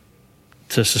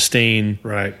sustain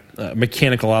a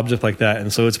mechanical object like that?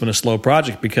 And so it's been a slow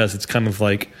project because it's kind of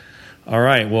like, all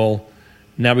right, well,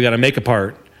 now we got to make a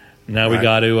part. Now we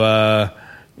got to,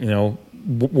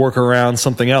 work around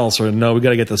something else, or no, we got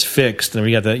to get this fixed, and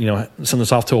we got to, send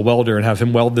this off to a welder and have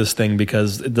him weld this thing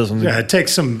because it doesn't. Yeah, it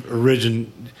takes some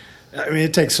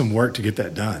it takes some work to get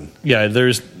that done. Yeah,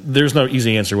 there's no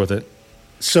easy answer with it.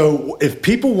 So if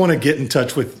people want to get in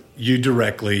touch with you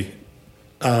directly,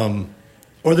 or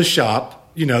the shop,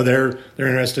 they're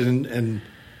interested in,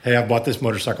 hey, I bought this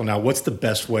motorcycle now. What's the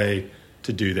best way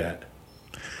to do that?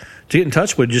 To get in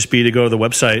touch would just be to go to the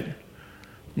website,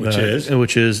 which is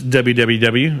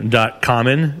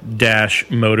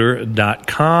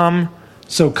www.common-motor.com.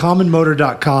 So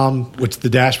commonmotor.com, which the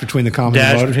dash between the common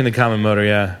dash motor. Between the common motor,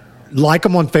 yeah. Like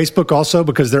them on Facebook also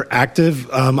because they're active.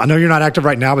 I know you're not active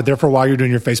right now, but there for a while you're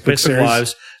doing your Facebook series.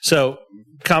 Lives. So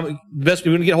best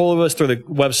you want to get a hold of us through the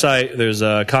website. There's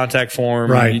a contact form,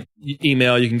 right?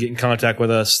 Email. You can get in contact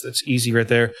with us. It's easy right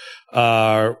there.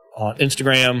 On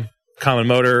Instagram, Common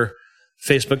Motor.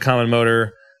 Facebook, Common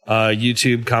Motor.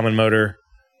 YouTube, Common Motor.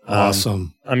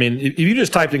 Awesome. I mean, if you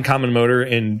just typed in Common Motor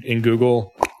in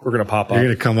Google, we're going to pop up. You're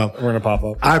going to come up. We're going to pop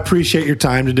up. I appreciate your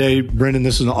time today, Brenden.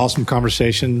 This was an awesome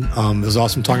conversation. It was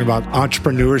awesome talking about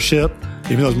entrepreneurship.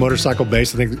 Even though it's motorcycle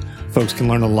based, I think folks can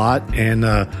learn a lot, and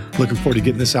looking forward to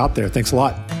getting this out there. Thanks a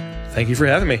lot. Thank you for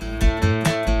having me.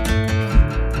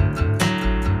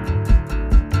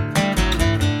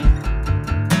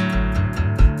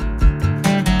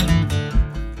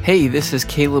 Hey, this is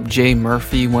Caleb J.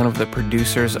 Murphy, one of the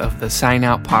producers of the Sign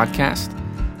Out podcast.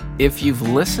 If you've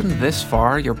listened this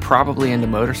far, you're probably into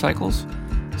motorcycles,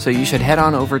 so you should head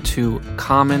on over to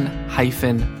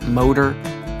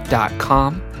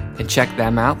common-motor.com and check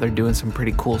them out. They're doing some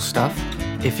pretty cool stuff.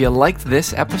 If you liked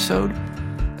this episode,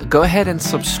 go ahead and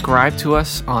subscribe to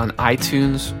us on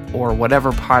iTunes or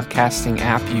whatever podcasting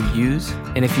app you use.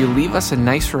 And if you leave us a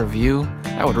nice review,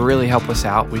 that would really help us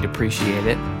out. We'd appreciate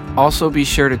it. Also, be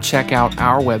sure to check out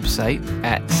our website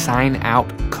at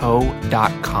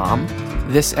signoutco.com.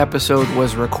 This episode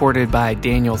was recorded by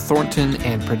Daniel Thornton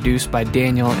and produced by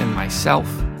Daniel and myself.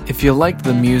 If you liked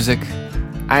the music,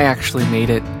 I actually made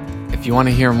it. If you want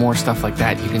to hear more stuff like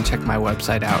that, you can check my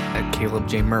website out at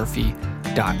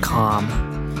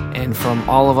calebjmurphy.com. And from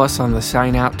all of us on the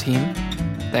Sign Out team,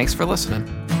 thanks for listening.